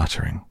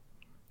 spluttering.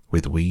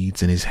 With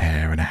weeds in his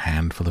hair and a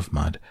handful of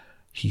mud,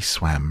 he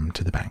swam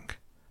to the bank.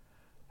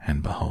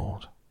 And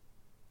behold,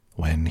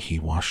 when he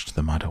washed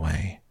the mud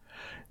away,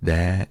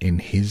 there in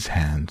his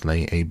hand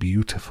lay a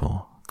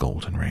beautiful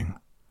golden ring.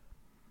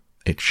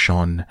 It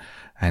shone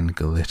and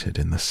glittered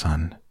in the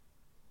sun.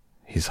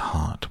 His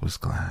heart was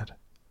glad.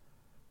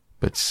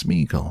 But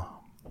Smeagol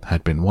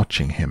had been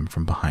watching him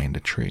from behind a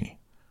tree,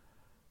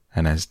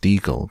 and as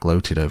Deagle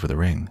gloated over the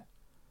ring,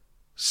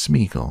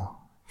 Smeagol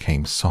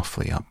came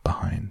softly up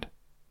behind.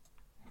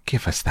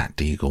 "Give us that,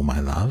 Deagle, my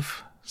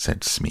love,"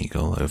 said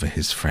Smeagol over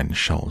his friend's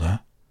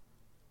shoulder.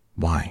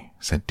 "Why?"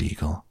 said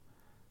Deagle.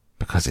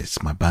 "Because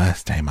it's my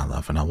birthday, my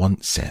love, and I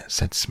wants it,"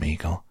 said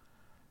Smeagol.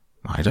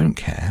 "I don't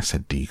care,"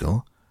 said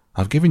Deagle.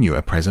 "I've given you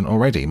a present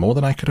already, more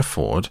than I could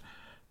afford.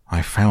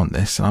 I found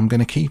this, and I'm going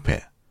to keep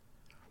it."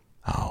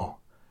 "Oh,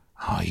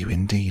 are you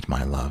indeed,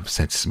 my love?"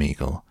 said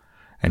Smeagol,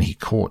 and he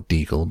caught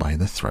Deagle by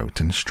the throat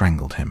and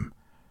strangled him,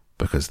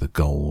 because the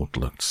gold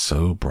looked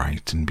so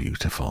bright and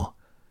beautiful.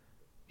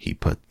 He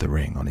put the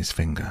ring on his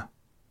finger.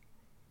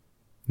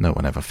 No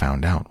one ever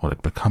found out what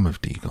had become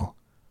of Deagle.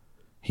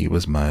 He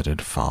was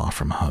murdered far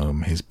from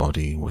home, his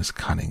body was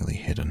cunningly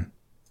hidden.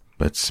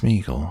 But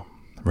Smeagol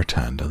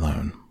returned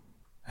alone,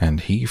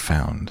 and he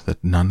found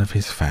that none of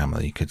his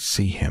family could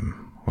see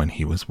him when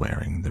he was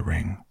wearing the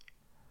ring.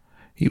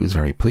 He was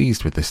very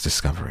pleased with this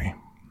discovery,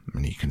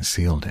 and he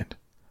concealed it.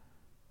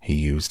 He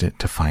used it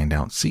to find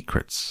out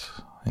secrets,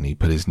 and he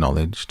put his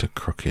knowledge to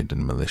crooked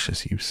and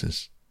malicious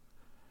uses.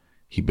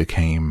 He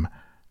became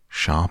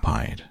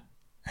sharp-eyed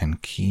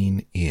and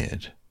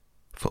keen-eared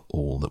for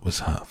all that was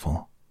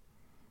hurtful.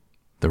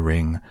 The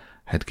ring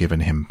had given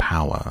him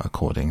power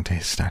according to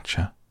his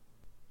stature.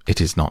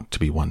 It is not to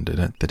be wondered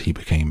at that he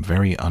became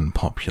very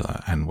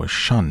unpopular and was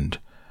shunned,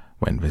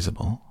 when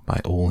visible, by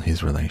all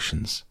his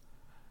relations.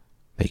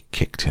 They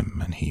kicked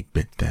him and he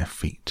bit their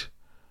feet.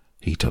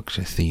 He took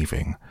to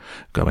thieving,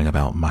 going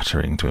about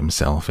muttering to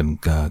himself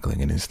and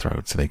gurgling in his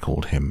throat, so they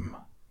called him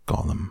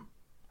Gollum,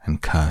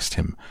 and cursed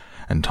him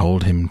and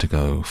told him to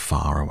go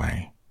far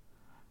away.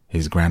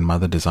 His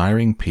grandmother,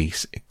 desiring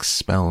peace,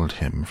 expelled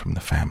him from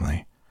the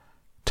family,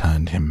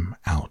 turned him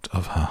out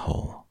of her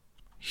hall.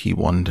 He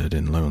wandered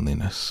in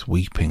loneliness,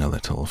 weeping a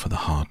little for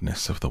the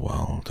hardness of the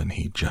world, and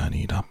he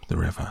journeyed up the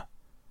river,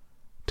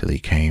 till he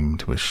came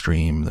to a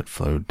stream that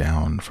flowed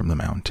down from the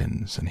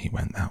mountains, and he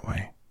went that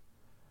way.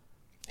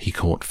 He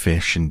caught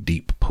fish in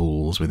deep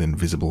pools with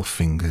invisible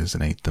fingers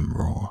and ate them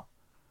raw.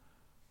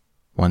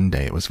 One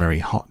day it was very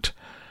hot,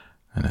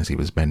 and as he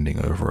was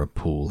bending over a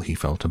pool, he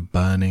felt a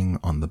burning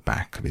on the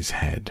back of his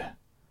head.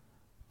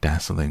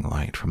 Dazzling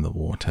light from the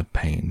water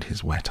pained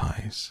his wet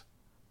eyes.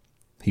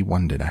 He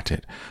wondered at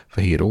it, for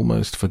he had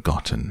almost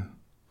forgotten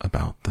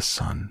about the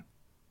sun.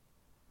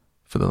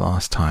 For the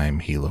last time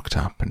he looked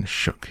up and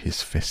shook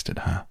his fist at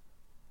her.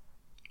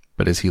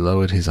 But as he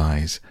lowered his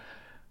eyes,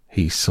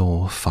 he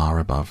saw far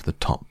above the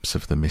tops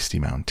of the misty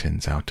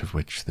mountains out of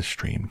which the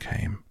stream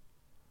came,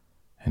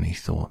 and he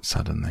thought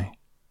suddenly,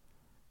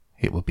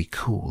 it would be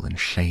cool and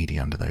shady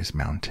under those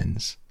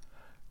mountains.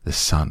 The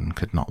sun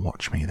could not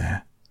watch me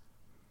there.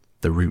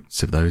 The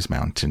roots of those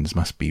mountains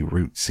must be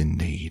roots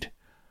indeed.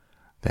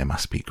 There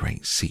must be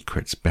great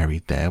secrets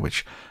buried there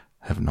which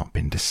have not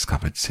been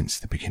discovered since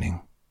the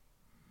beginning.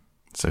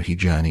 So he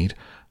journeyed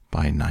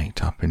by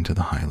night up into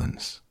the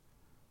highlands,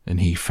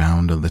 and he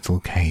found a little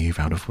cave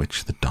out of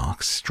which the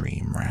dark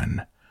stream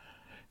ran.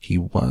 He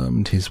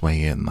wormed his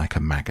way in like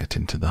a maggot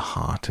into the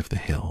heart of the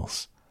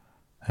hills,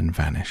 and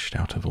vanished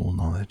out of all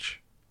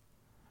knowledge.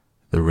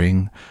 The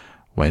ring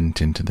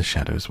went into the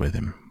shadows with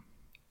him,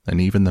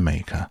 and even the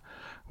Maker,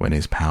 when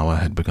his power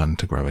had begun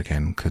to grow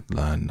again, could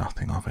learn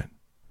nothing of it.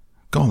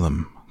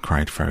 "Gollum!"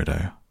 cried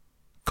Frodo.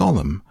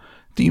 "Gollum!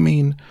 Do you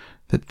mean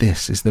that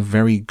this is the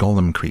very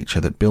Gollum creature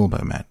that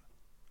Bilbo met?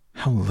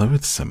 How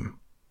loathsome!"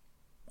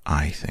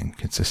 "I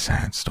think it's a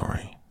sad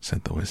story,"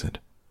 said the wizard,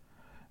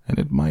 "and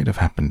it might have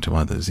happened to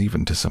others,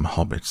 even to some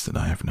hobbits that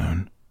I have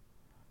known."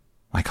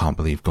 "I can't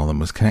believe Gollum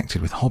was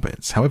connected with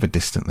hobbits, however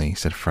distantly,"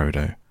 said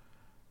Frodo.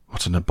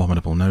 "What an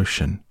abominable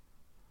notion."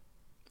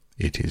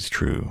 "It is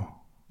true,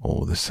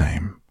 all the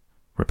same,"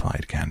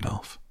 replied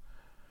Gandalf.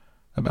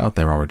 "About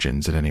their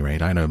origins, at any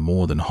rate, I know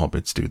more than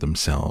hobbits do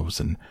themselves,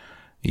 and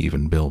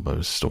even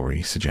Bilbo's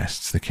story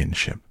suggests the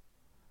kinship.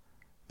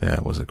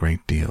 There was a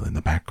great deal in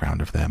the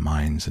background of their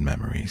minds and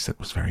memories that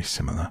was very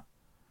similar.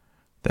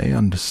 They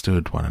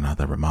understood one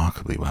another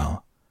remarkably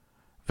well,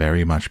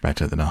 very much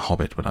better than a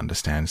hobbit would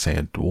understand, say,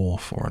 a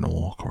dwarf or an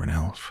orc or an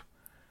elf.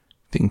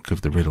 Think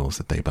of the riddles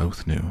that they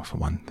both knew, for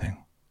one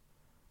thing.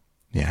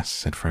 Yes,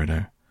 said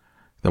Frodo,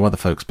 though other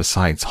folks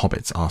besides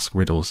hobbits ask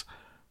riddles,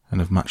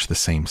 and of much the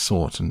same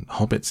sort, and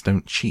hobbits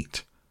don't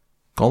cheat.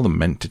 Gollum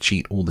meant to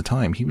cheat all the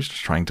time. He was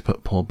just trying to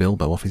put poor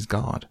Bilbo off his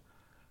guard.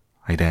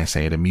 I dare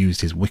say it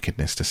amused his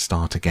wickedness to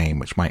start a game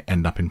which might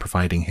end up in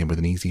providing him with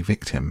an easy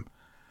victim.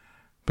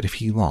 But if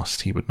he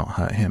lost, he would not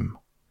hurt him.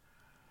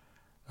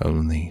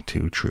 Only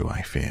too true,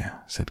 I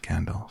fear, said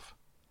Gandalf.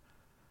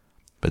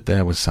 But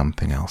there was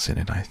something else in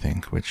it, I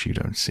think, which you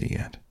don't see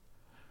yet.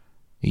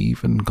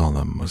 Even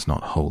Gollum was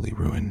not wholly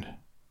ruined.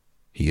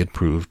 He had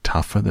proved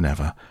tougher than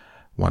ever,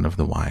 one of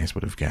the wise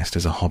would have guessed,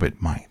 as a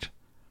hobbit might.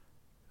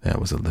 There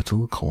was a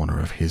little corner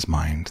of his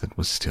mind that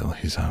was still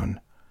his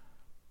own.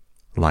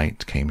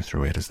 Light came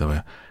through it as though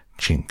a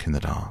chink in the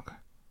dark.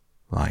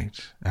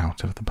 Light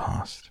out of the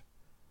past.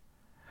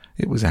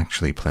 It was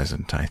actually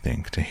pleasant, I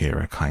think, to hear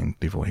a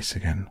kindly voice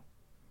again,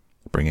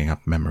 bringing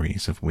up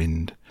memories of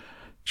wind,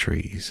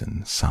 trees,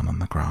 and sun on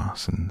the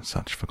grass, and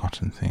such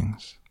forgotten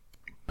things.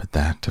 But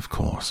that, of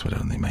course, would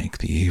only make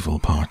the evil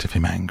part of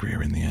him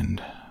angrier in the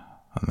end,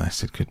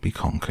 unless it could be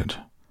conquered,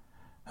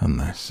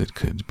 unless it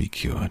could be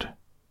cured.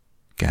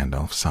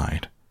 Gandalf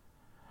sighed.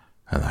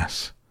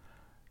 Alas,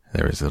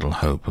 there is little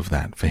hope of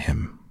that for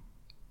him.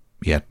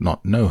 Yet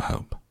not no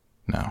hope,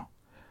 no.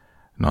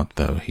 Not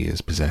though he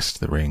has possessed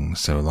the ring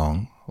so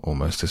long,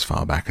 almost as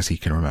far back as he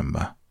can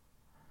remember.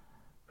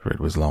 For it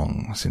was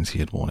long since he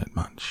had worn it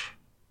much.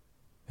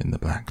 In the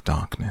black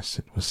darkness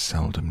it was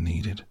seldom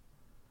needed.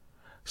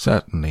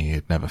 Certainly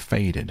it never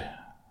faded.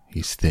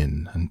 He's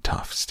thin and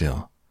tough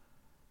still.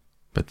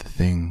 But the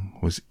thing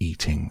was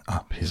eating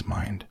up his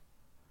mind.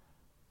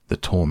 The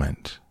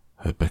torment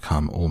had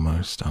become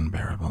almost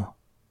unbearable.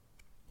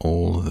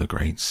 All the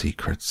great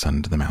secrets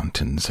under the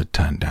mountains had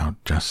turned out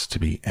just to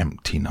be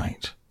empty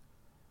night.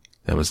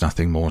 There was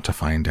nothing more to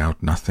find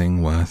out,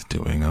 nothing worth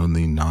doing,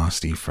 only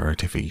nasty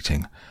furtive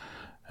eating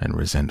and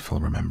resentful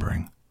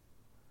remembering.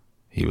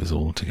 He was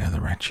altogether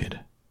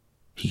wretched.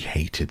 He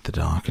hated the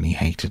dark, and he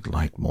hated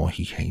light more.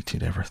 He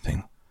hated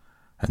everything,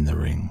 and the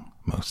ring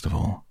most of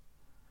all.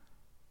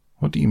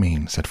 What do you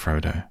mean? Said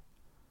Frodo.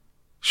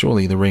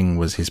 Surely the ring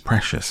was his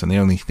precious, and the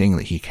only thing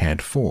that he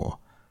cared for.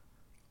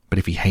 But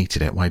if he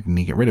hated it, why didn't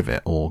he get rid of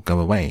it, or go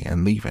away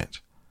and leave it?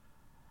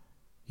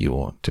 You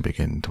ought to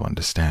begin to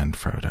understand,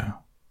 Frodo,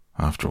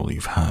 after all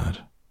you've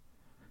heard.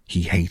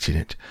 He hated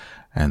it,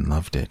 and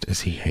loved it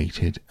as he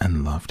hated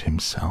and loved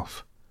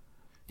himself.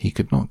 He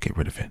could not get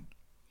rid of it.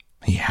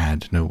 He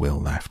had no will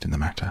left in the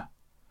matter.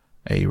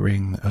 A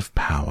ring of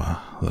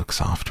power looks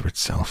after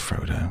itself,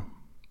 Frodo.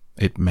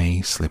 It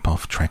may slip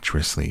off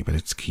treacherously, but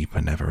its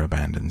keeper never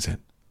abandons it.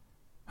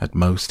 At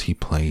most he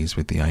plays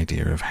with the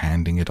idea of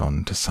handing it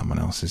on to someone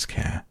else's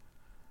care,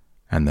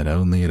 and then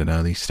only at an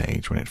early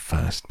stage when it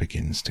first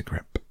begins to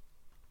grip.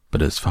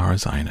 But as far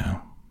as I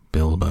know,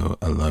 Bilbo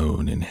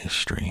alone in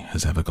history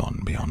has ever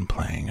gone beyond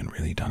playing and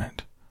really done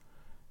it.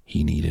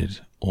 He needed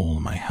all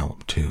my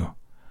help too,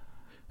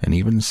 and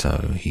even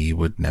so he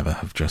would never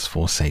have just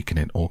forsaken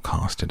it or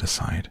cast it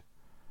aside.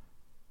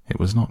 It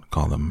was not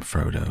Gollum,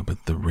 Frodo,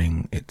 but the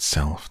ring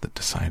itself that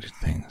decided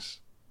things.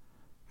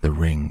 The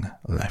ring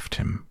left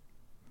him.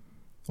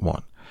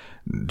 What,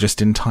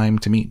 just in time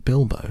to meet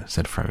Bilbo?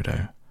 Said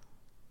Frodo.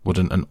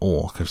 Wouldn't an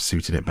orc have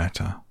suited it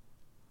better?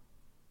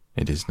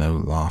 It is no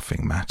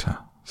laughing matter,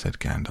 said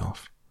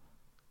Gandalf.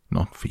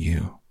 Not for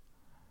you.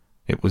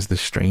 It was the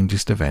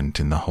strangest event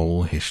in the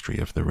whole history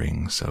of the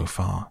ring so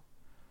far.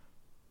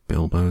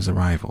 Bilbo's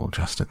arrival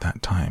just at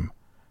that time,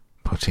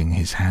 putting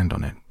his hand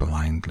on it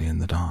blindly in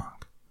the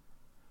dark.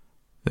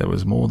 There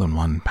was more than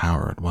one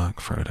power at work,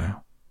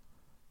 Frodo.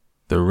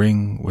 The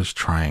ring was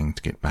trying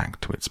to get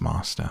back to its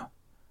master.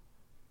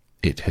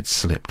 It had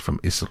slipped from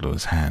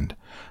Isildur's hand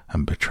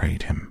and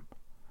betrayed him.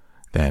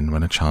 Then,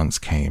 when a chance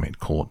came, it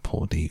caught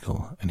poor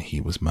Deagle, and he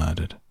was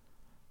murdered.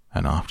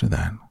 And after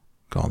that,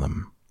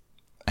 Gollum,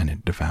 and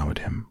it devoured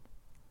him.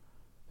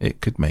 It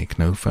could make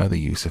no further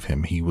use of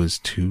him. He was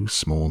too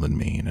small and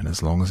mean, and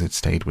as long as it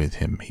stayed with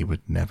him, he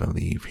would never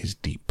leave his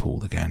deep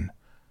pool again.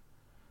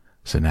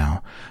 So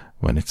now,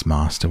 when its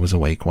master was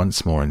awake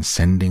once more and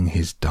sending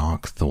his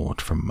dark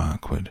thought from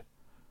Mirkwood,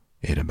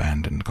 it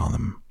abandoned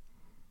Gollum,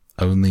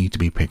 only to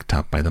be picked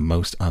up by the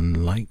most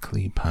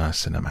unlikely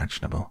person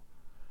imaginable,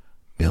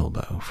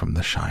 Bilbo from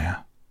the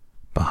Shire.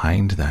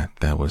 Behind that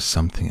there was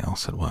something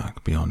else at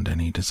work beyond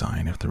any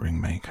design of the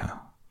Ringmaker.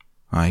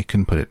 I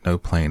can put it no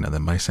plainer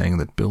than by saying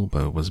that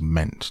Bilbo was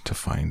meant to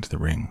find the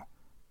ring,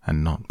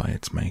 and not by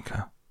its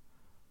maker,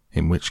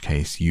 in which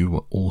case you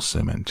were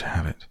also meant to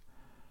have it,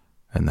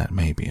 and that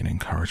may be an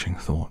encouraging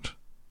thought.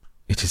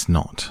 It is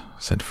not,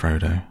 said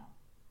Frodo.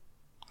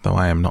 Though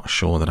I am not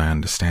sure that I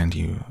understand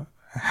you,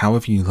 how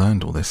have you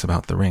learned all this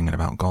about the ring and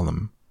about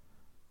Gollum?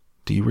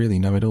 Do you really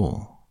know it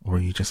all, or are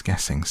you just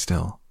guessing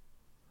still?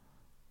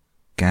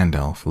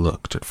 Gandalf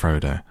looked at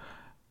Frodo,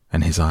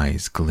 and his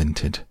eyes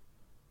glinted.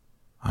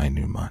 I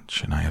knew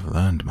much, and I have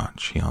learned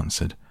much, he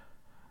answered,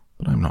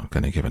 but I'm not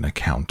going to give an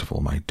account of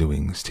all my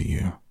doings to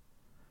you.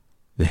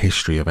 The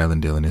history of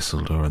Elendil and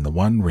Isildur and the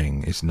One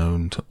Ring is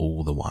known to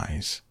all the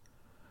wise.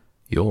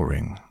 Your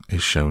ring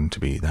is shown to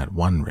be that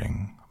one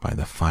ring by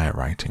the fire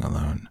writing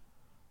alone,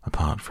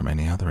 apart from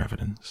any other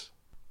evidence.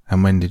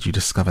 And when did you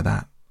discover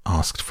that?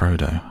 Asked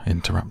Frodo,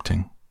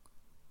 interrupting.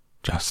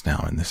 Just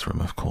now in this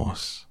room, of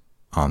course,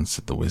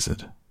 answered the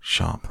wizard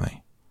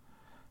sharply.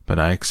 But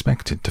I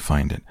expected to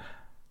find it.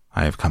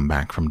 I have come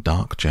back from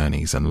dark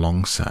journeys and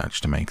long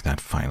search to make that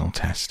final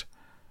test.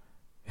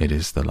 It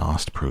is the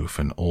last proof,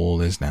 and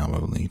all is now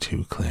only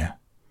too clear.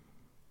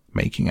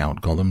 Making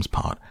out Gollum's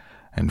part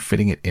and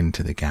fitting it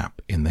into the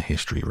gap in the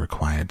history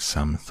required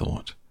some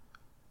thought.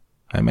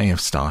 I may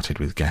have started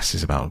with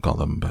guesses about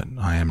Gollum, but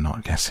I am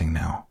not guessing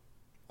now.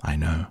 I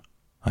know.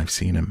 I've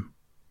seen him.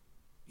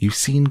 You've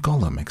seen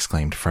Gollum?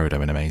 Exclaimed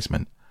Frodo in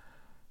amazement.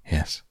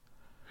 Yes.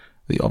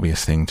 The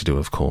obvious thing to do,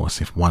 of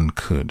course, if one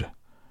could.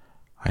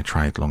 I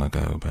tried long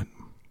ago, but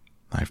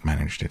I've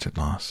managed it at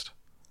last.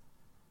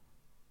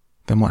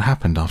 Then what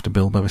happened after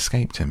Bilbo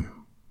escaped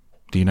him?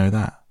 Do you know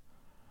that?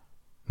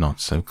 Not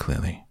so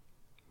clearly.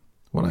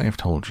 What I have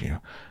told you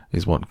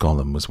is what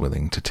Gollum was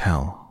willing to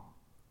tell,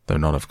 though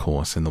not, of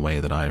course, in the way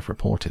that I have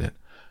reported it.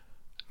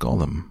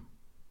 Gollum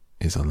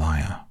is a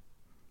liar.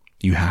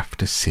 You have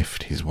to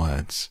sift his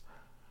words.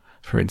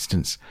 For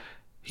instance,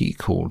 he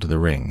called the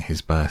ring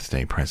his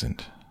birthday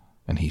present,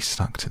 and he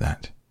stuck to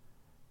that.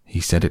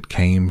 He said it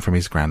came from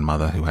his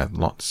grandmother, who had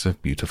lots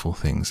of beautiful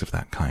things of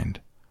that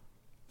kind.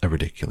 A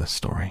ridiculous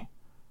story.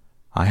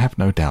 I have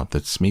no doubt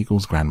that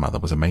Smeagol's grandmother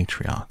was a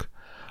matriarch,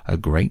 a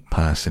great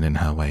person in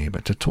her way,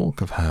 but to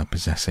talk of her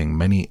possessing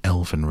many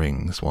elven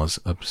rings was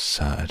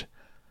absurd.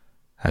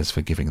 As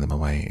for giving them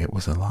away, it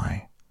was a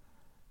lie,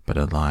 but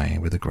a lie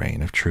with a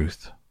grain of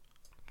truth.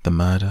 The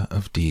murder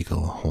of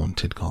Deagol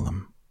haunted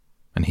Gollum,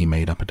 and he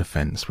made up a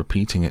defence,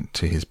 repeating it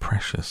to his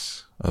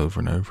precious over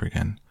and over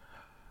again,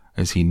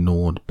 as he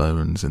gnawed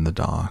bones in the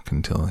dark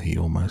until he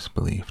almost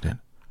believed it.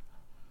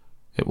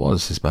 It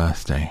was his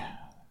birthday.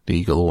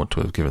 Deagol ought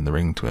to have given the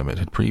ring to him. It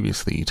had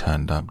previously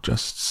turned up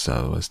just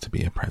so as to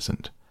be a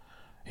present.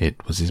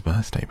 It was his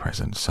birthday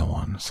present, so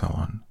on, so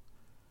on.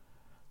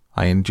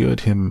 I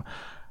endured him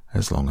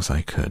as long as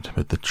I could,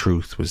 but the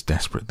truth was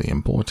desperately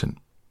important,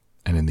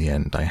 and in the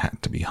end I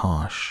had to be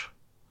harsh.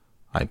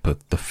 I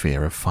put the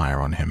fear of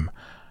fire on him,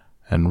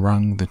 and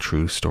wrung the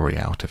true story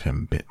out of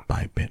him bit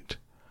by bit,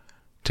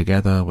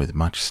 together with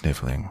much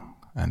snivelling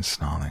and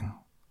snarling.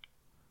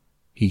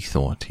 He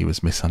thought he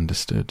was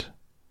misunderstood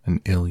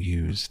and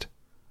ill-used.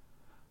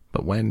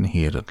 But when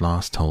he had at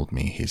last told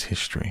me his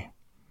history,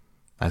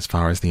 as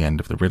far as the end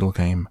of the riddle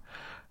game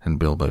and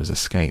Bilbo's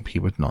escape, he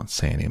would not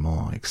say any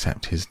more,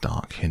 except his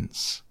dark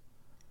hints.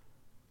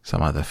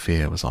 Some other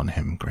fear was on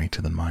him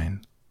greater than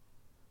mine.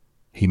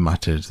 He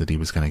muttered that he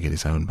was going to get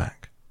his own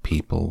back.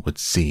 People would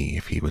see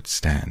if he would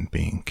stand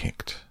being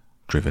kicked,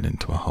 driven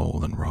into a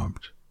hole and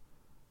robbed.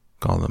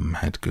 Gollum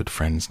had good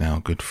friends now,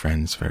 good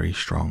friends, very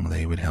strong.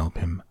 They would help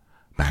him.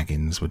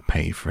 Baggins would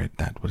pay for it,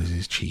 that was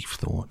his chief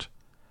thought.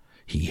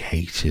 He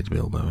hated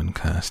Bilbo and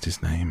cursed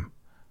his name.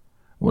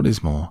 What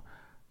is more,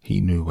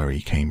 he knew where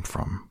he came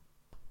from.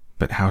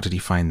 But how did he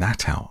find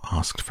that out?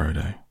 Asked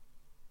Frodo.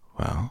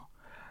 Well,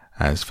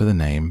 as for the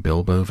name,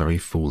 Bilbo very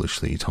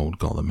foolishly told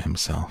Gollum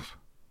himself.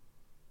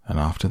 And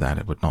after that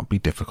it would not be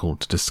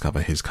difficult to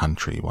discover his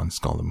country once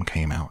Gollum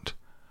came out.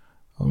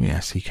 Oh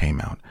yes, he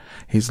came out.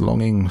 His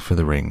longing for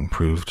the ring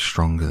proved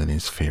stronger than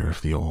his fear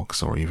of the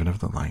orcs or even of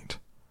the light.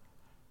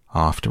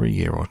 After a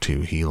year or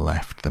two he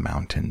left the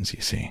mountains,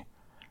 you see.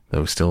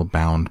 Though still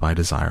bound by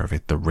desire of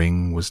it, the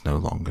ring was no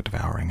longer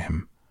devouring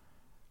him.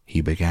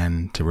 He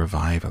began to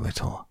revive a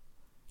little.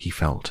 He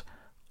felt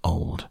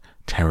old,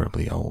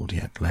 terribly old,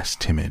 yet less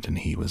timid, and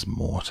he was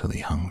mortally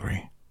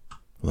hungry.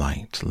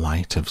 Light,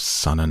 light of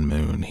sun and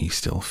moon, he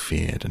still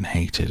feared and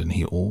hated, and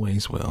he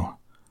always will.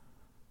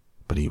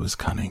 But he was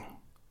cunning.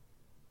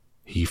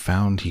 He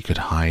found he could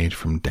hide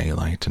from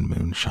daylight and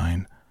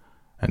moonshine,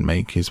 and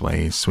make his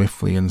way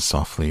swiftly and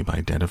softly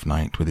by dead of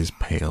night with his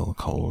pale,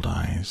 cold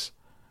eyes,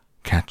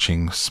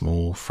 catching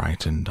small,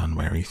 frightened,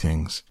 unwary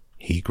things.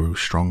 He grew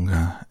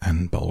stronger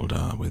and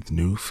bolder with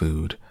new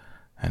food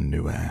and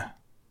new air.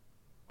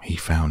 He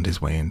found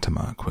his way into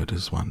Mirkwood,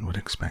 as one would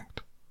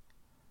expect.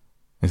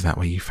 Is that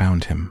where you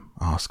found him?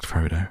 Asked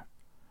Frodo.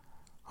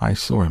 I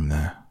saw him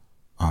there,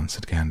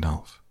 answered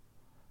Gandalf.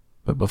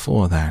 But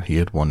before that he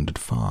had wandered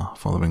far,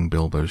 following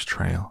Bilbo's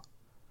trail.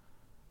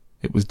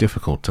 It was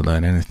difficult to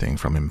learn anything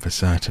from him for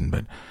certain,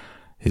 but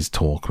his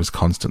talk was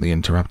constantly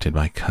interrupted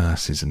by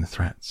curses and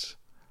threats.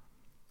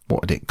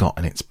 What had it got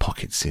in its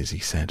pockets, he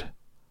said.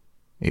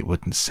 It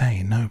wouldn't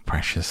say, no,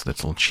 precious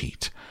little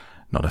cheat.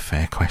 Not a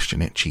fair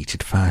question, it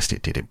cheated first,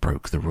 it did, it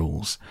broke the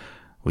rules.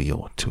 We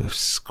ought to have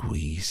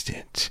squeezed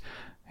it.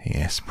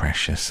 Yes,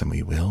 precious, and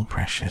we will,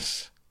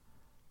 precious.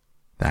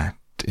 That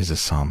is a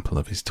sample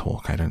of his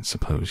talk. I don't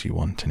suppose you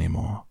want any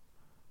more.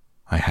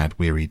 I had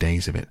weary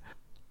days of it.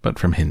 But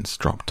from hints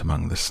dropped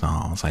among the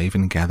snarls, I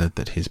even gathered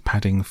that his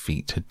padding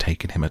feet had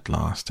taken him at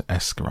last to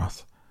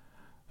Esgaroth,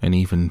 and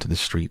even to the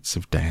streets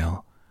of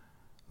Dale,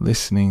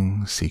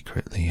 listening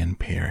secretly and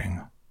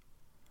peering.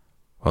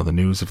 While the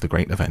news of the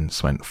great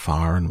events went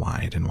far and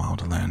wide in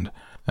Wilderland,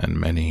 and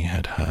many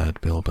had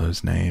heard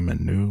Bilbo's name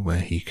and knew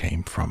where he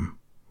came from.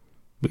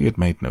 We had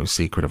made no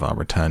secret of our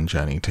return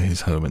journey to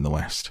his home in the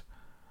west.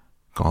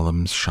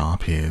 Gollum's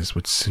sharp ears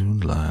would soon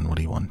learn what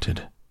he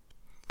wanted.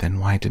 "Then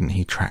why didn't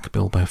he track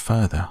Bilbo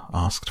further?"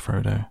 asked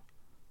Frodo.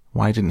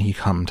 "Why didn't he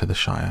come to the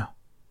Shire?"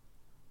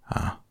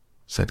 "Ah,"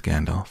 said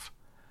Gandalf.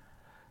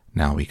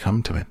 "Now we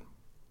come to it.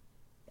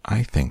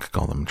 I think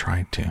Gollum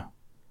tried to.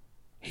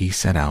 He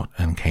set out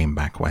and came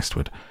back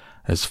westward,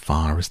 as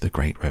far as the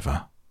Great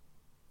River.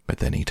 But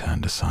then he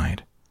turned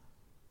aside.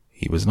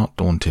 He was not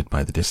daunted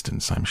by the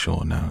distance, I'm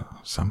sure, no.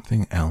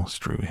 Something else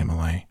drew him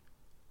away.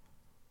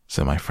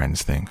 So my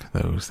friends think,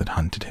 those that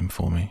hunted him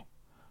for me.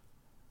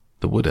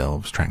 The Wood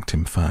Elves tracked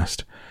him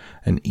first,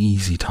 an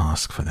easy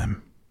task for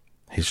them.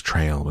 His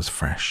trail was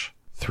fresh.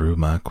 Through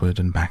Mirkwood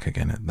and back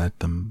again it led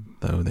them,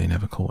 though they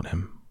never caught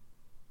him.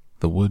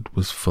 The wood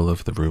was full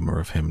of the rumour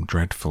of him,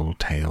 dreadful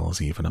tales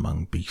even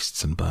among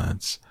beasts and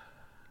birds.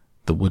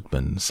 The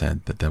woodman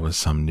said that there was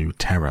some new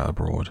terror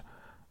abroad,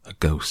 a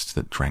ghost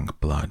that drank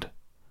blood.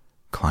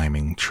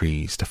 Climbing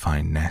trees to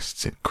find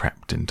nests, it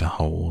crept into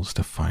holes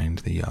to find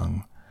the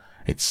young.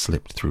 It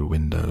slipped through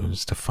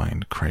windows to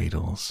find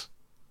cradles.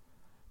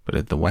 But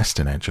at the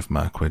western edge of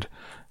Mirkwood,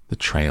 the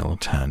trail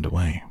turned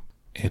away.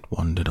 It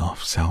wandered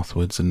off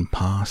southwards and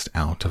passed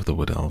out of the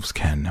Wood Elves'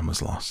 ken and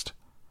was lost.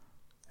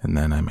 And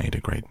then I made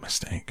a great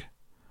mistake.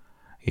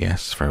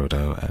 Yes,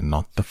 Frodo, and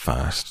not the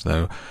first,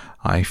 though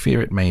I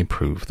fear it may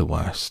prove the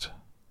worst.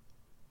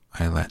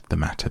 I let the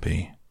matter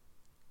be.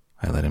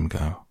 I let him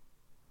go.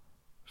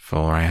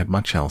 For I had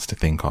much else to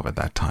think of at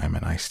that time,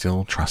 and I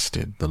still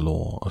trusted the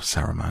law of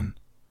Saruman.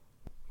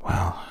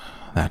 Well,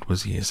 that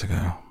was years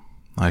ago.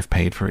 I've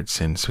paid for it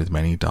since with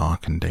many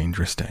dark and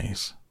dangerous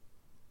days.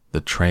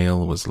 The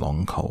trail was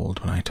long cold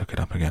when I took it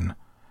up again,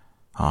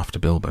 after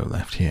Bilbo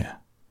left here.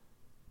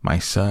 My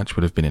search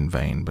would have been in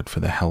vain but for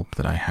the help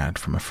that I had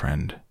from a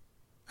friend,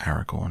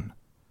 Aragorn,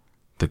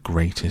 the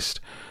greatest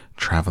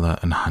traveller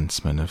and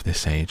huntsman of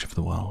this age of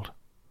the world.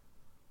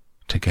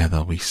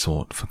 Together we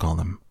sought for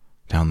Gollum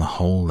down the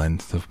whole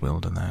length of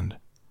Wilderland,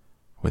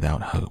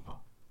 without hope,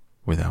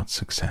 without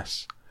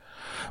success.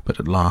 But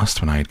at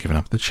last, when I had given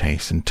up the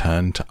chase and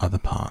turned to other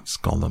parts,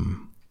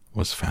 Gollum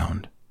was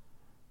found.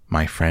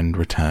 My friend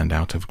returned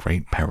out of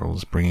great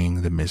perils,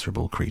 bringing the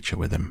miserable creature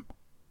with him.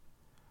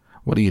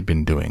 What he had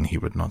been doing he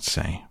would not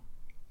say.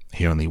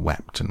 He only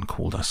wept and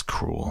called us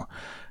cruel,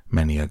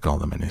 many a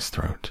Gollum in his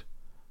throat.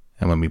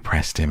 And when we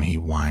pressed him, he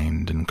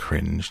whined and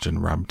cringed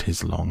and rubbed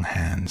his long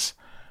hands,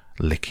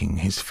 licking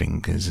his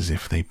fingers as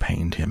if they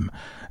pained him,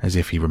 as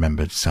if he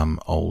remembered some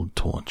old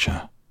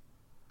torture.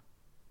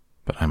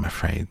 But I'm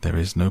afraid there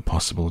is no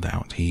possible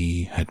doubt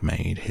he had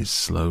made his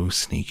slow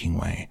sneaking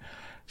way,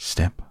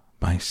 step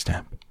by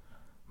step,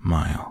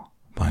 mile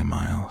by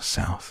mile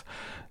south,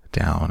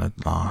 down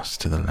at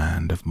last to the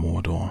land of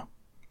Mordor.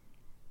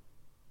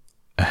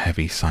 A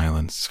heavy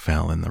silence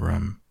fell in the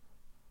room.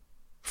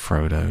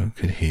 Frodo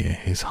could hear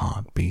his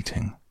heart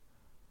beating.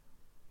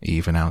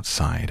 Even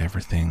outside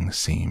everything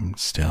seemed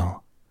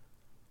still.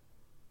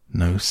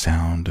 No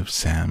sound of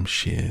Sam's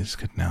shears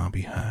could now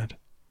be heard.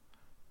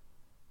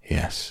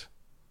 "Yes,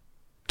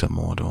 to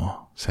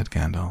Mordor," said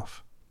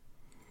Gandalf.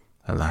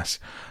 "Alas,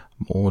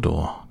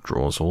 Mordor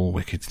draws all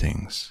wicked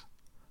things,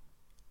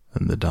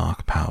 and the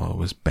Dark Power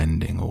was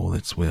bending all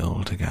its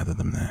will to gather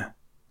them there.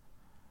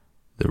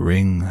 The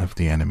ring of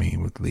the enemy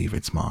would leave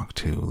its mark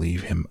too,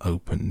 leave him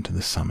open to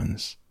the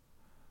summons.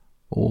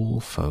 All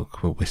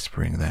folk were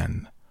whispering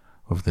then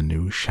of the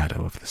new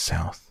shadow of the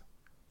south,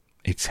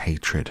 its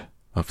hatred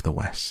of the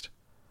west.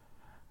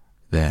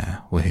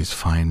 There were his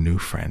fine new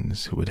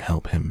friends who would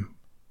help him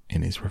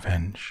in his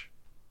revenge.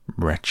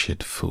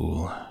 Wretched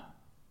fool!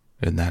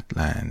 In that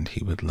land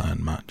he would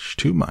learn much,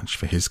 too much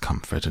for his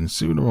comfort, and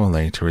sooner or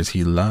later, as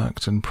he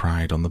lurked and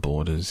pried on the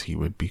borders, he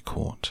would be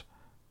caught,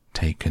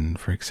 taken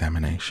for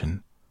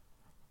examination.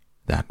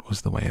 That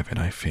was the way of it,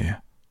 I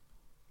fear.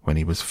 When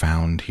he was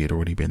found, he had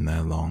already been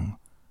there long,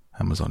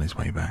 and was on his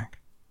way back.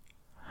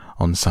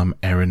 On some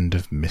errand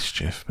of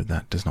mischief, but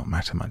that does not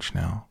matter much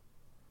now.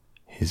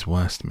 His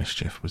worst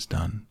mischief was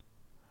done.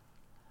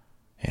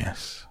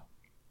 Yes,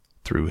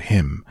 through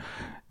him,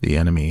 the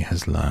enemy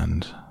has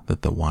learned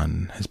that the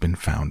One has been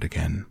found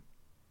again.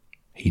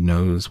 He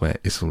knows where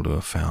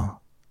Isildur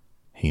fell.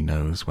 He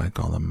knows where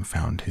Gollum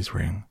found his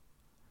ring.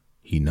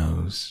 He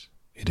knows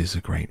it is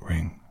a great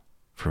ring,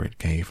 for it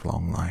gave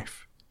long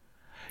life.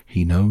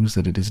 He knows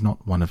that it is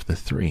not one of the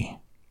three,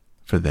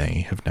 for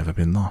they have never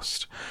been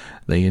lost.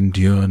 They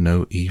endure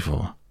no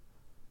evil.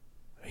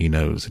 He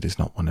knows it is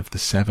not one of the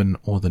 7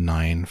 or the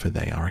 9, for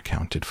they are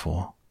accounted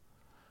for.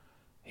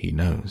 He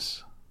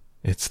knows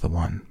it's the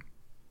one.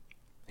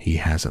 He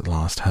has at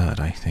last heard,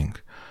 I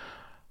think,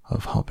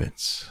 of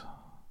hobbits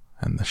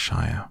and the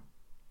Shire.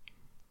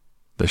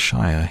 The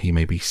Shire, he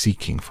may be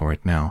seeking for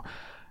it now,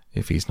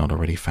 if he's not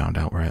already found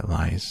out where it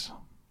lies.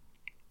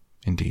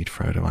 Indeed,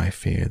 Frodo, I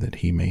fear that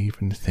he may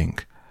even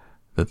think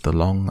that the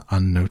long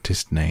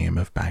unnoticed name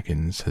of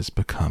Baggins has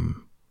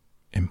become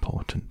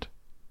important.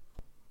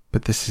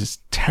 But this is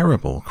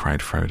terrible,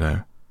 cried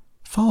Frodo.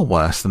 Far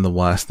worse than the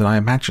worst that I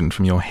imagined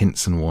from your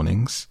hints and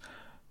warnings.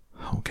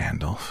 Oh,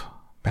 Gandalf,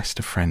 best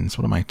of friends,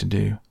 what am I to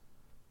do?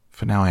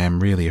 For now I am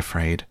really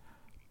afraid.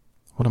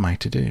 What am I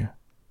to do?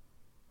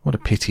 What a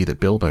pity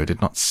that Bilbo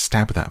did not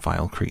stab that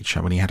vile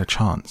creature when he had a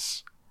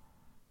chance.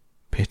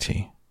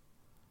 Pity.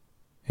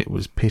 It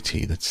was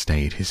pity that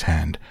stayed his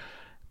hand.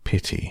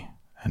 Pity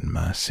and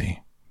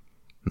mercy.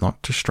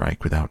 Not to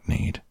strike without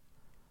need.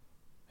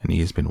 And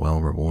he has been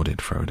well rewarded,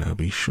 Frodo.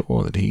 Be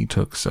sure that he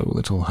took so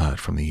little hurt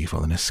from the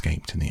evil and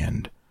escaped in the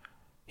end.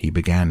 He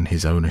began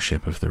his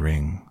ownership of the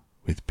ring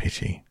with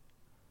pity.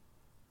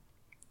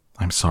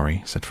 I'm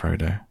sorry, said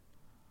Frodo,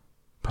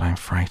 but I'm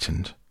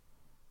frightened,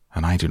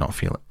 and I do not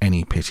feel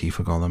any pity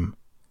for Gollum.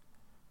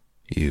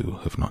 You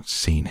have not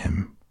seen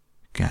him,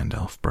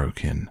 Gandalf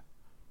broke in.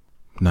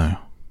 No,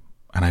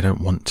 and I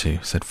don't want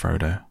to, said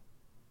Frodo.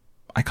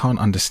 I can't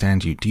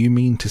understand you. Do you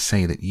mean to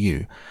say that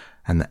you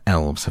and the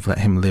elves have let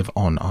him live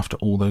on after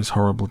all those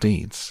horrible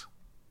deeds?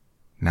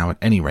 Now at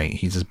any rate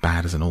he's as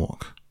bad as an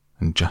orc,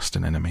 and just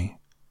an enemy.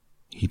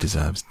 He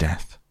deserves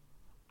death.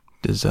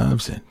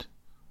 Deserves it?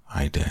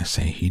 I dare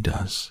say he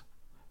does.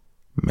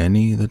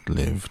 Many that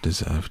live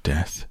deserve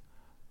death.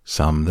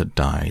 Some that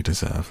die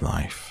deserve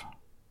life.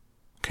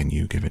 Can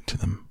you give it to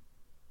them?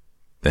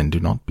 Then do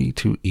not be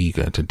too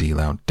eager to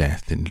deal out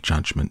death in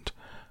judgment,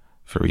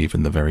 for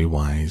even the very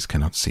wise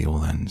cannot see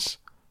all ends.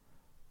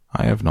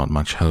 I have not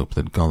much hope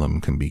that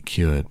Gollum can be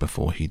cured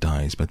before he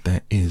dies, but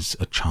there is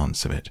a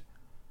chance of it.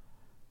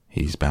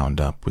 He's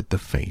bound up with the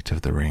fate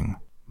of the ring.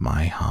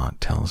 My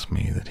heart tells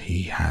me that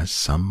he has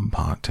some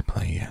part to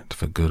play yet,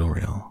 for good or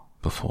ill,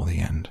 before the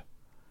end.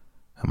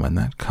 And when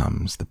that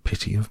comes, the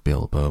pity of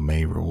Bilbo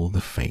may rule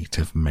the fate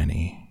of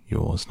many,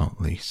 yours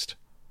not least.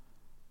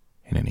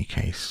 In any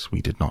case,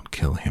 we did not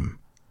kill him.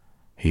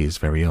 He is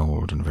very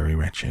old and very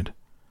wretched.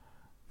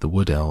 The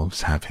wood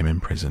elves have him in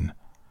prison,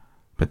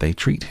 but they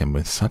treat him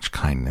with such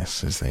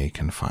kindness as they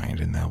can find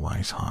in their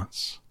wise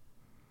hearts.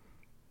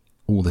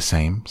 All the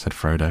same, said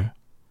Frodo,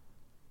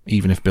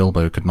 even if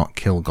Bilbo could not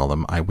kill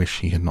Gollum, I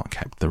wish he had not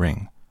kept the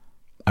ring.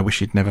 I wish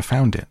he'd never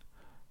found it,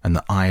 and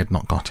that I had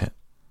not got it.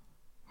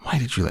 Why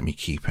did you let me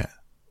keep it?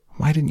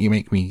 Why didn't you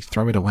make me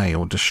throw it away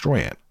or destroy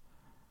it?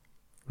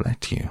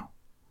 Let you?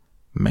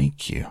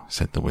 Make you,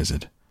 said the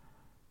wizard.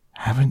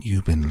 Haven't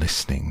you been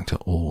listening to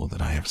all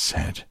that I have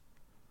said?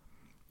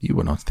 You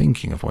were not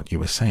thinking of what you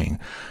were saying,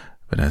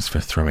 but as for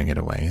throwing it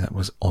away, that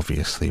was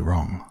obviously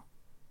wrong.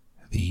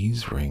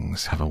 These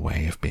rings have a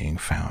way of being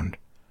found.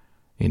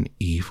 In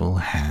evil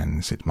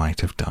hands it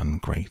might have done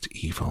great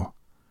evil.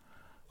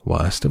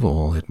 Worst of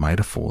all, it might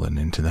have fallen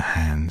into the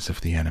hands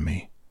of the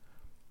enemy.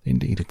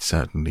 Indeed, it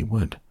certainly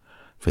would,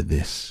 for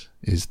this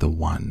is the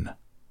One,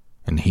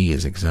 and he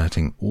is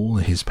exerting all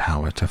his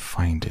power to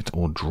find it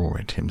or draw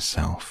it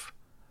himself.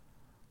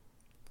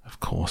 Of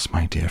course,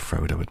 my dear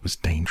Frodo, it was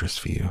dangerous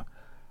for you,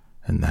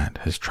 and that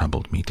has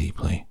troubled me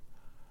deeply.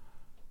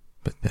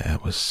 But there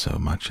was so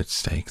much at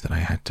stake that I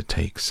had to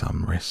take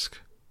some risk.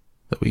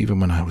 Though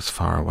even when I was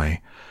far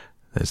away,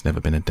 there's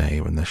never been a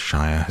day when the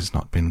Shire has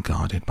not been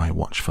guarded by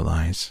watchful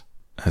eyes.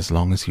 As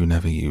long as you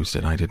never used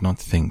it, I did not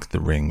think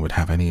the ring would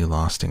have any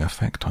lasting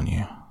effect on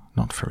you.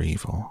 Not for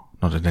evil,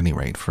 not at any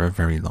rate for a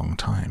very long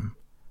time.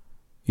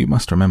 You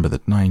must remember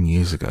that 9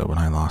 years ago, when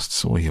I last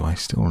saw you, I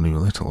still knew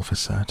little for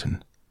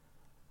certain.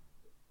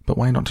 But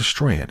why not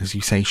destroy it, as you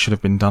say should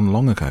have been done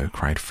long ago,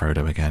 cried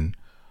Frodo again.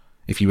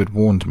 If you had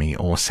warned me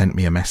or sent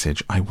me a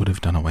message, I would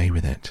have done away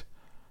with it.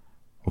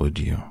 Would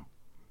you?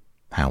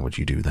 How would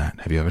you do that?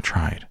 Have you ever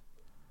tried?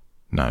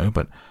 No,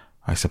 but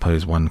I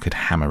suppose one could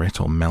hammer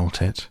it or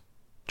melt it.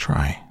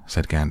 Try,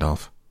 said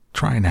Gandalf.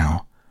 Try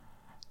now.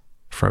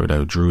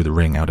 Frodo drew the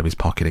ring out of his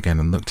pocket again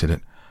and looked at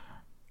it.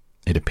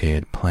 It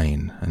appeared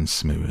plain and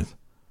smooth,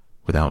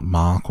 without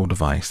mark or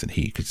device that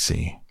he could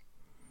see.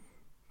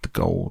 The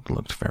gold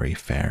looked very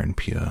fair and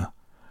pure,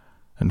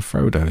 and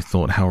Frodo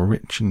thought how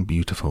rich and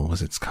beautiful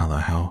was its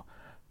colour, how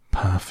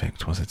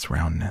perfect was its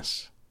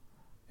roundness.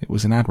 It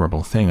was an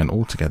admirable thing and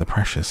altogether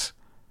precious.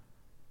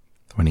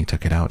 When he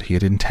took it out, he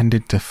had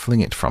intended to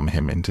fling it from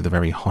him into the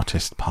very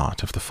hottest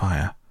part of the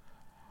fire.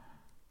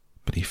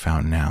 But he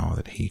found now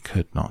that he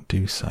could not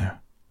do so,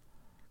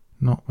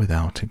 not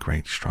without a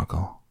great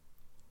struggle.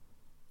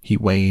 He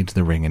weighed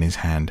the ring in his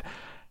hand,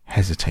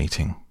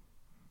 hesitating,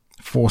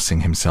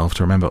 forcing himself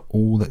to remember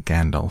all that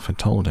Gandalf had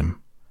told him.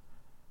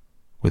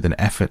 With an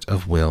effort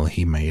of will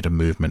he made a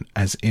movement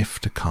as if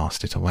to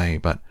cast it away,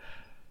 but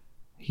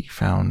he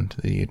found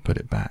that he had put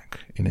it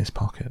back in his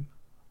pocket.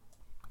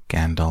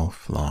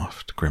 Gandalf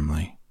laughed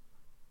grimly.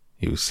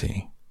 You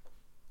see,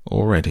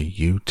 already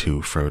you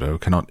too, Frodo,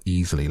 cannot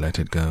easily let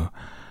it go,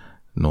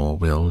 nor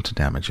will to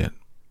damage it,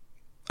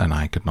 and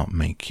I could not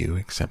make you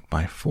except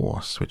by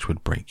force which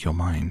would break your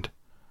mind.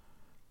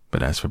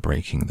 But as for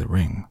breaking the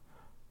ring,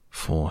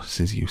 Force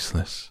is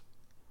useless.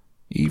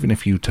 Even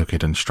if you took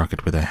it and struck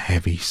it with a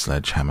heavy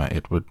sledgehammer,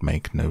 it would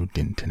make no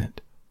dint in it.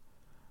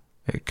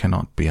 It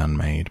cannot be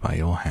unmade by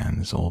your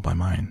hands or by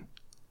mine.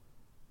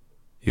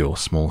 Your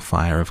small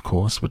fire, of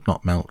course, would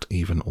not melt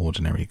even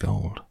ordinary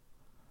gold.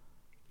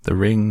 The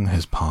ring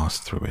has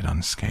passed through it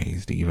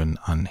unscathed, even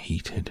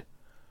unheated.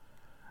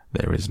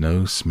 There is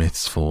no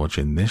smith's forge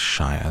in this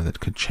shire that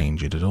could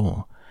change it at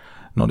all.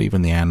 Not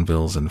even the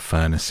anvils and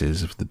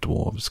furnaces of the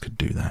dwarves could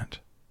do that.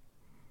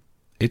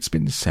 It's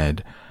been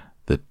said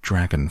that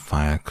dragon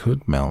fire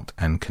could melt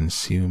and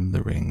consume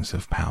the rings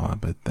of power,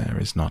 but there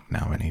is not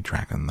now any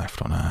dragon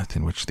left on earth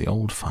in which the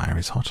old fire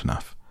is hot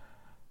enough.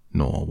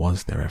 Nor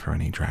was there ever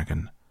any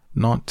dragon,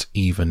 not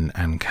even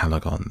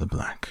Ancalagon the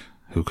Black,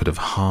 who could have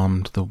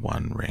harmed the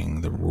One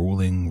Ring, the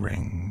ruling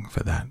ring,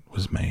 for that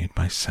was made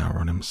by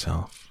Sauron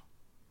himself.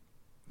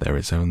 There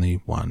is only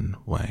one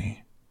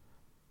way,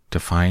 to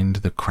find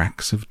the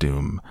cracks of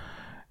doom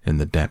in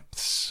the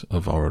depths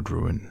of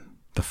Orodruin,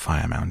 the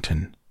Fire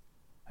Mountain,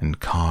 and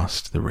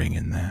cast the ring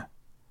in there,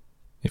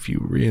 if you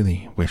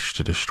really wish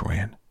to destroy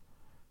it,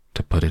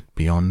 to put it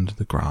beyond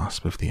the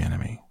grasp of the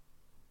enemy,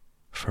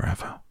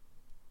 forever.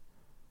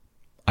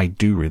 I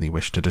do really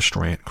wish to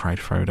destroy it, cried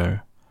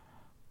Frodo.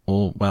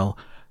 Or, well,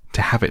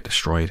 to have it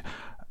destroyed.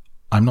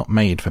 I'm not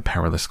made for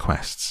perilous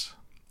quests.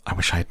 I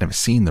wish I had never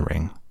seen the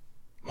ring.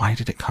 Why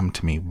did it come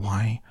to me?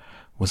 Why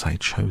was I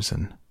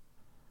chosen?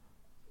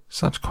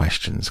 Such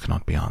questions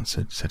cannot be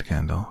answered, said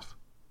Gandalf.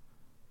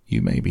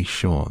 You may be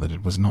sure that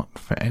it was not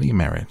for any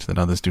merit that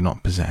others do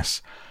not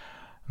possess,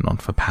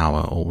 not for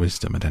power or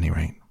wisdom at any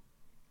rate.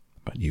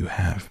 But you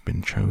have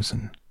been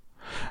chosen,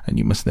 and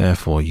you must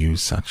therefore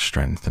use such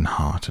strength and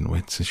heart and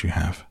wits as you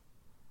have.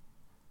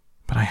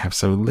 But I have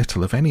so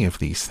little of any of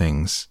these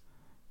things.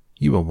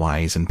 You are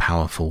wise and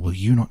powerful. Will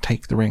you not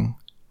take the ring?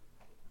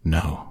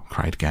 No,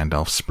 cried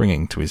Gandalf,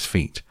 springing to his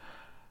feet.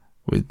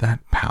 With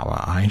that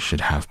power I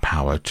should have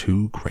power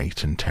too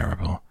great and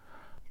terrible,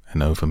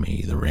 and over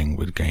me the ring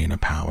would gain a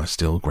power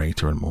still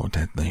greater and more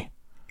deadly.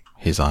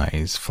 His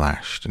eyes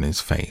flashed, and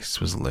his face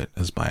was lit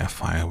as by a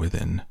fire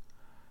within.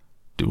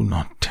 Do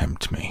not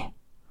tempt me,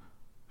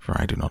 for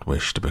I do not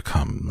wish to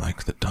become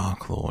like the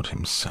Dark Lord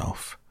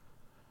himself.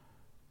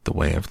 The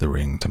way of the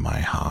ring to my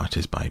heart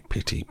is by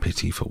pity,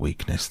 pity for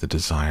weakness, the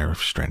desire of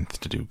strength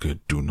to do good.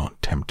 Do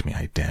not tempt me,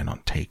 I dare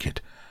not take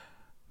it,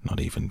 not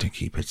even to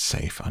keep it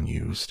safe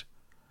unused.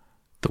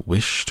 The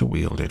wish to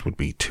wield it would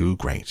be too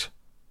great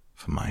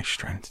for my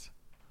strength.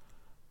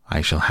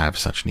 I shall have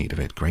such need of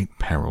it. Great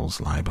perils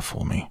lie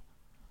before me.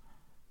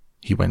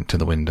 He went to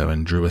the window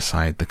and drew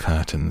aside the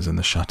curtains and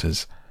the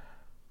shutters.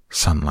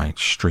 Sunlight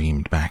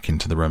streamed back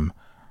into the room.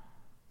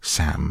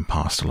 Sam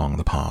passed along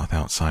the path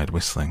outside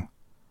whistling.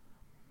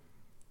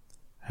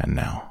 And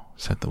now,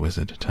 said the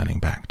wizard, turning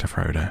back to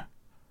Frodo,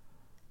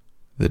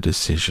 the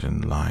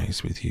decision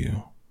lies with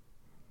you,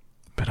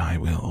 but I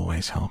will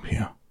always help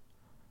you.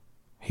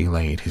 He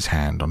laid his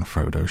hand on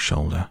Frodo's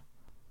shoulder.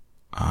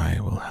 I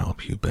will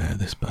help you bear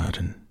this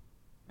burden,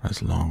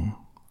 as long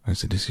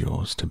as it is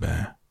yours to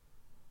bear.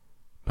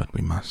 But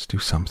we must do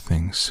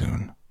something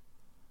soon.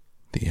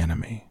 The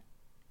enemy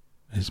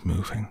is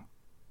moving.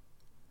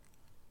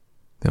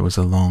 There was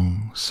a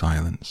long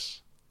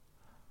silence.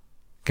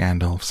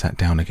 Gandalf sat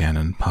down again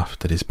and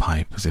puffed at his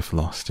pipe as if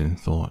lost in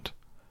thought.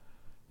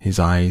 His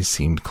eyes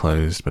seemed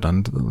closed, but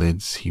under the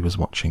lids he was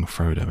watching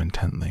Frodo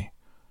intently.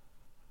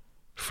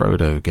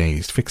 Frodo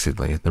gazed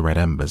fixedly at the red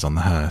embers on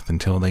the hearth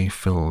until they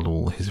filled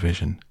all his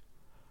vision.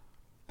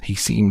 He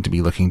seemed to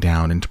be looking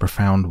down into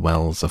profound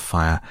wells of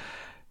fire.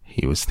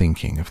 He was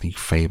thinking of the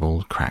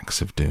fabled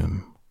cracks of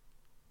doom,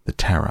 the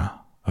terror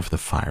of the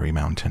fiery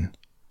mountain.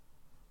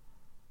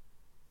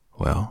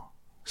 Well,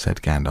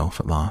 said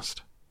Gandalf at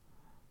last,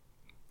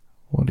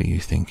 what are you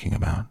thinking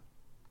about?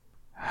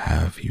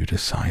 Have you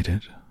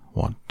decided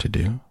what to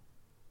do?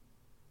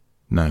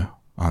 No,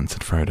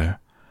 answered Frodo,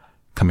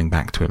 coming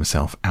back to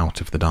himself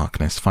out of the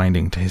darkness,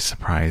 finding to his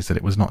surprise that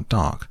it was not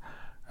dark,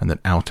 and that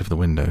out of the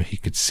window he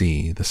could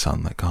see the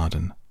sunlit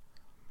garden.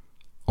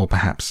 Or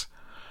perhaps,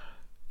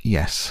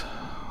 yes,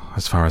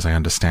 as far as I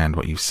understand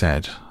what you've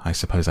said, I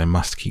suppose I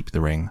must keep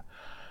the ring,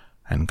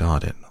 and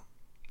guard it,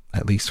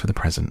 at least for the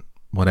present,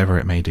 whatever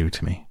it may do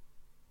to me.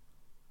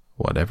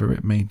 Whatever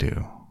it may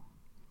do,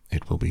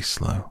 it will be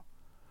slow.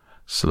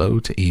 Slow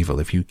to evil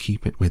if you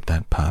keep it with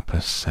that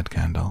purpose, said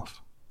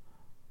Gandalf.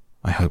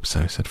 I hope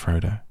so, said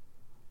Frodo.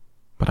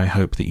 But I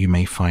hope that you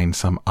may find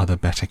some other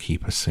better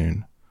keeper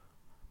soon.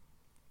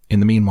 In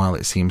the meanwhile,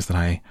 it seems that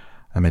I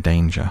am a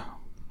danger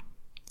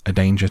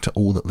to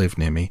all that live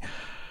near me.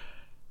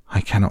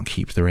 I cannot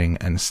keep the ring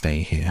and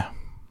stay here.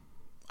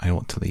 I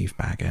ought to leave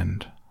Bag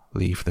End,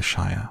 leave the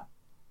Shire,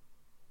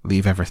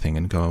 leave everything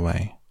and go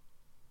away.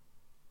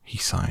 He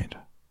sighed.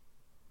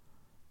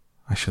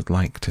 I should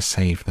like to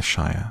save the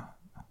Shire,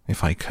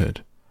 if I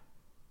could,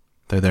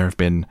 though there have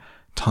been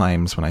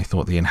times when I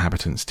thought the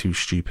inhabitants too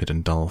stupid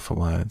and dull for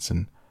words,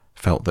 and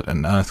felt that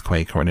an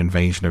earthquake or an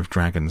invasion of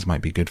dragons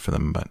might be good for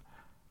them, but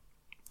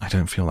I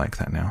don't feel like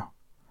that now.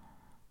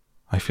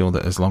 I feel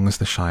that as long as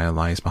the Shire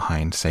lies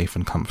behind safe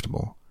and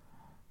comfortable,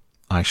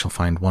 I shall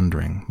find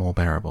wandering more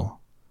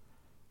bearable.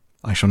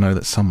 I shall know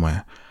that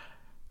somewhere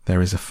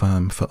there is a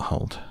firm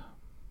foothold,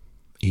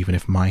 even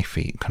if my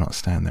feet cannot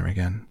stand there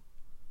again.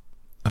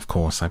 Of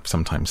course, I've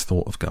sometimes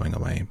thought of going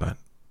away, but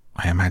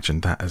I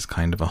imagined that as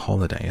kind of a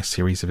holiday, a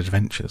series of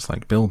adventures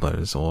like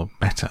Bilbo's, or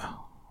better,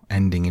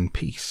 ending in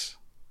peace.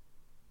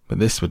 But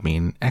this would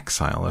mean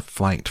exile, a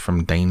flight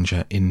from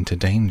danger into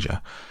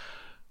danger,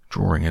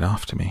 drawing it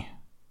after me.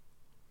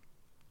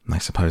 I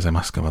suppose I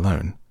must go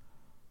alone,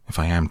 if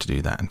I am to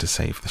do that and to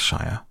save the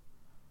Shire.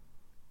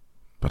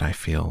 But I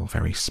feel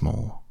very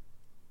small,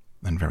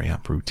 and very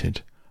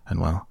uprooted, and,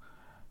 well,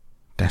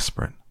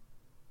 desperate.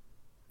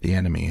 The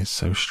enemy is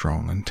so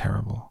strong and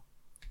terrible.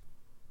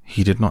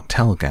 He did not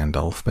tell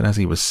Gandalf, but as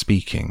he was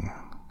speaking,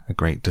 a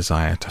great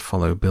desire to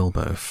follow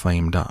Bilbo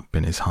flamed up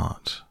in his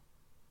heart.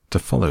 To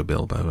follow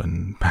Bilbo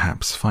and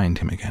perhaps find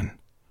him again.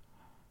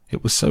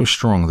 It was so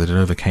strong that it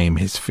overcame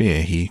his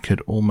fear. He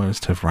could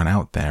almost have run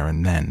out there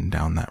and then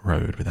down that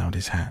road without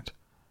his hat,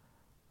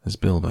 as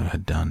Bilbo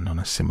had done on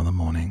a similar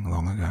morning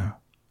long ago.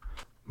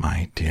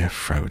 "My dear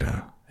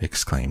Frodo,"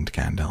 exclaimed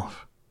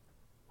Gandalf,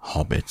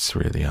 "hobbits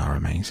really are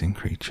amazing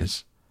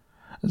creatures.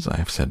 As I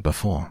have said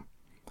before,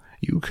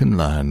 you can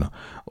learn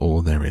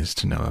all there is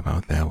to know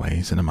about their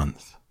ways in a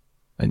month,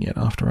 and yet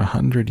after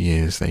 100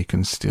 years they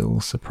can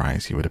still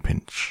surprise you at a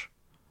pinch.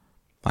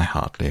 I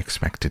hardly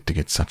expected to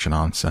get such an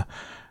answer,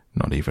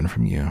 not even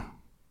from you."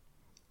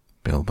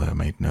 Bilbo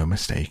made no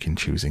mistake in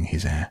choosing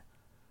his heir,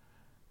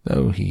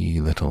 though he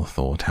little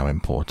thought how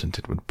important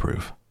it would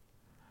prove.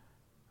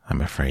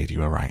 "I'm afraid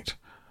you are right.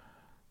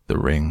 The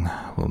ring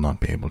will not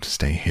be able to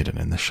stay hidden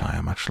in the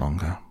Shire much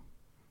longer.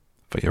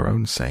 For your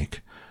own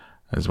sake,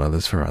 as well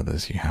as for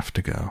others, you have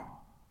to go.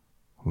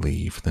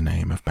 Leave the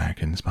name of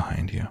Baggins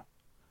behind you.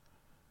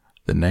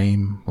 The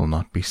name will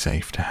not be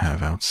safe to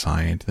have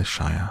outside the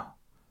Shire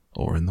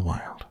or in the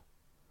wild.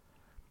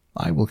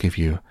 I will give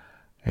you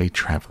a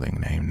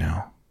travelling name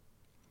now.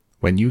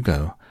 When you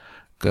go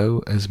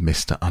as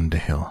Mr.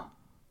 Underhill.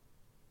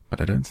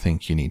 But I don't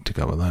think you need to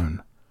go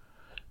alone.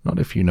 Not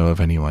if you know of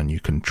anyone you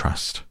can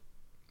trust,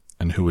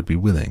 and who would be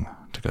willing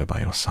to go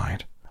by your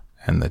side,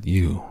 and that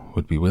you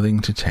would be willing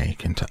to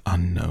take into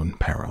unknown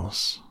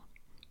perils.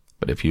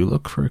 But if you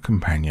look for a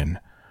companion,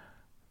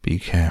 be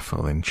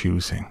careful in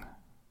choosing.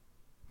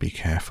 Be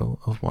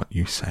careful of what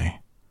you say,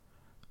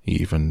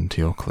 even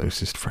to your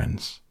closest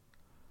friends.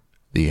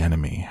 The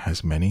enemy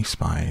has many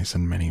spies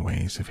and many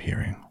ways of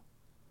hearing."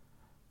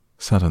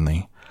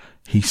 Suddenly,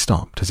 he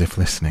stopped as if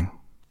listening.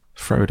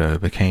 Frodo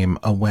became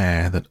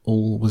aware that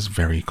all was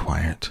very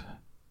quiet,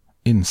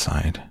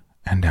 inside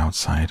and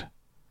outside.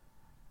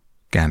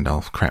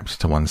 Gandalf crept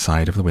to one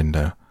side of the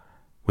window.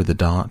 With a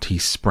dart he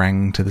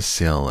sprang to the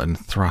sill and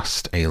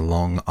thrust a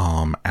long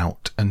arm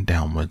out and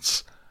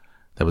downwards.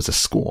 There was a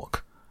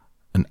squawk,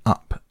 and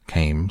up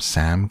came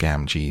Sam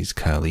Gamgee's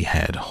curly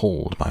head,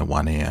 hauled by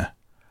one ear.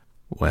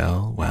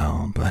 "Well,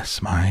 well,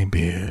 bless my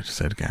beard,"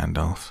 said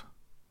Gandalf.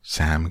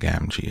 "Sam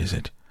Gamgee, is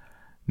it?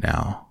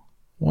 Now,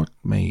 what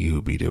may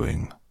you be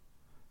doing?"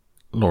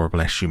 "Lor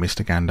bless you,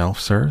 Mr. Gandalf,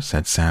 sir,"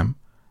 said Sam.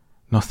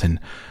 "Nothing.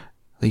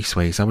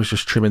 Leastways, I was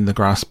just trimming the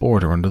grass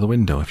border under the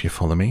window, if you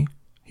follow me."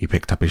 He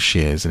picked up his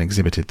shears and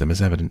exhibited them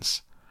as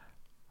evidence.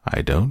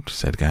 "I don't,"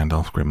 said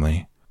Gandalf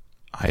grimly.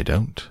 "I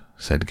don't,"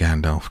 said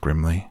Gandalf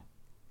grimly.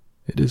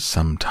 "It is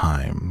some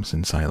time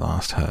since I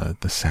last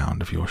heard the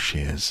sound of your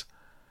shears.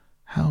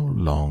 How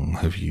long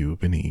have you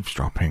been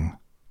eavesdropping?"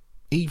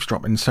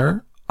 "Eavesdropping,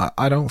 sir?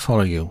 I don't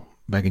follow you,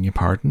 begging your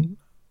pardon.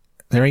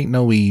 There ain't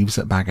no eaves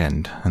at Bag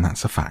End, and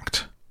that's a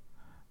fact."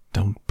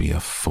 "Don't be a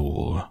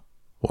fool.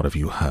 What have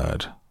you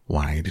heard?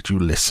 Why did you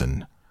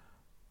listen?"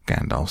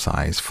 Gandalf's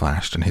eyes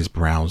flashed and his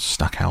brows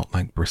stuck out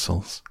like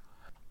bristles.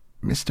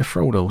 "Mr.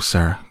 Frodo,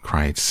 sir,"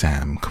 cried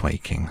Sam,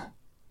 quaking.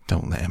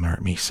 "Don't let him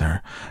hurt me,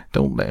 sir.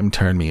 Don't let him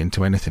turn me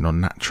into anything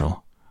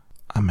unnatural.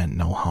 I meant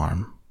no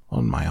harm,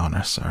 on my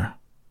honour, sir."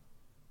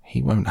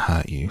 "He won't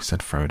hurt you," said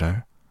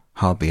Frodo,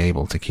 hardly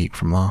able to keep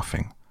from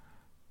laughing.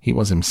 He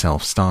was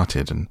himself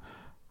startled and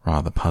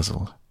rather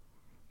puzzled.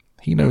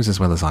 "He knows as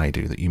well as I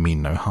do that you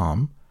mean no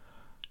harm,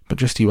 but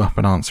just you up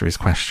and answer his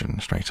question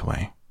straight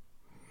away."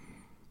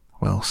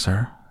 "Well,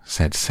 sir,"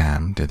 said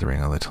Sam,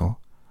 dithering a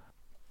little,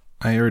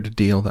 "I heard a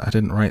deal that I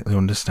didn't rightly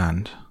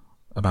understand,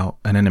 about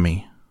an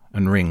enemy,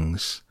 and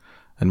rings,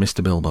 and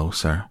Mr. Bilbo,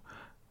 sir,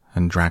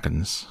 and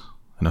dragons,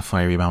 and a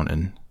fiery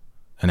mountain,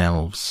 and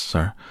elves,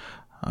 sir.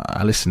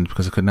 I listened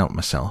because I couldn't help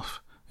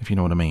myself, if you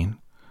know what I mean.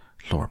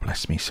 Lord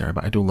bless me, sir,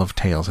 but I do love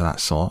tales of that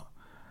sort.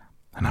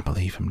 And I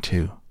believe him,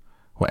 too.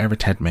 Whatever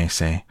Ted may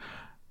say.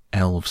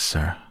 Elves,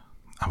 sir.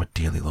 I would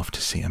dearly love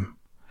to see him.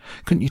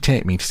 Couldn't you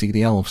take me to see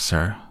the elves,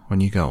 sir,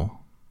 when you go?"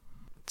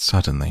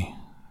 Suddenly,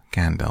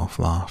 Gandalf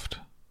laughed.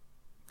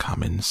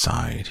 "Come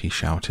inside," he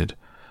shouted.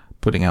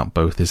 Putting out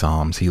both his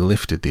arms, he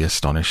lifted the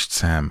astonished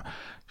Sam,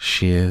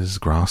 shears,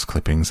 grass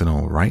clippings and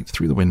all, right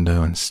through the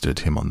window and stood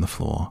him on the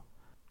floor.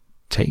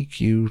 "Take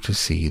you to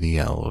see the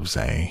elves,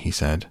 eh?" he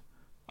said.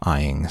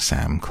 eyeing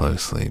Sam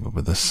closely but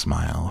with a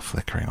smile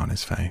flickering on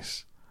his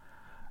face.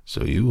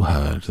 "So you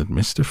heard that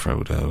Mr.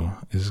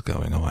 Frodo is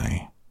going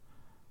away?"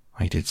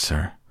 "I did,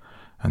 sir,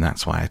 and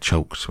that's why I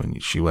choked when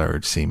she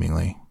worried,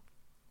 seemingly.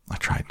 I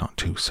tried not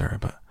to, sir,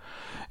 but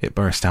it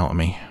burst out of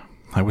me.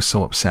 I was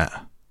so upset."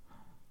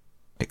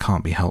 "It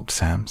can't be helped,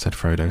 Sam," said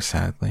Frodo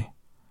sadly.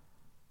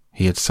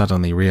 He had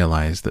suddenly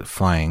realized that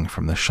flying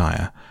from the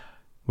Shire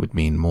would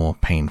mean more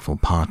painful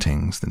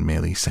partings than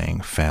merely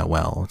saying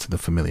farewell to the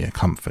familiar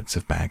comforts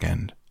of Bag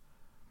End.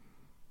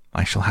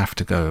 "I shall have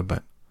to go,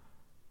 but—"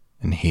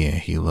 and here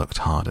he looked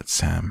hard at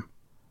Sam.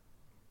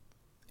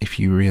 "If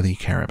you really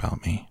care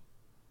about me,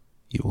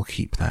 you will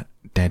keep that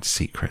dead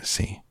secret,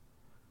 see?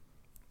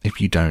 If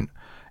you don't,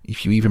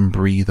 if you even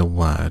breathe a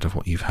word of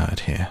what you've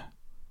heard here,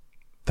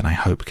 then I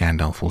hope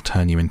Gandalf will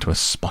turn you into a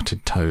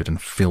spotted toad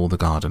and fill the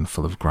garden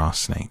full of grass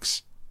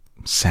snakes."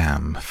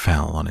 Sam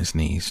fell on his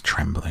knees,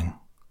 trembling.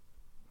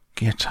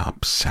 "Get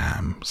up,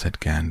 Sam,"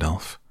 said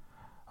Gandalf.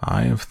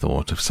 "I have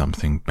thought of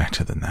something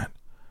better than that.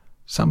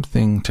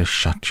 Something to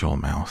shut your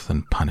mouth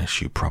and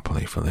punish you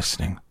properly for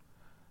listening.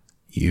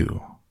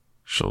 You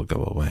shall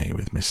go away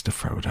with Mr.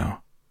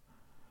 Frodo."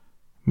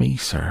 "Me,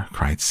 sir?"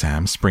 cried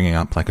Sam, springing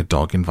up like a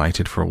dog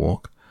invited for a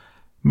walk.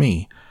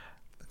 "Me?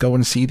 Go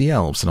and see the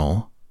elves and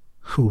all?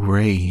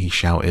 Hooray!" he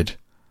shouted,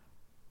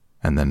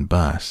 and then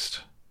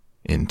burst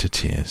into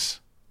tears.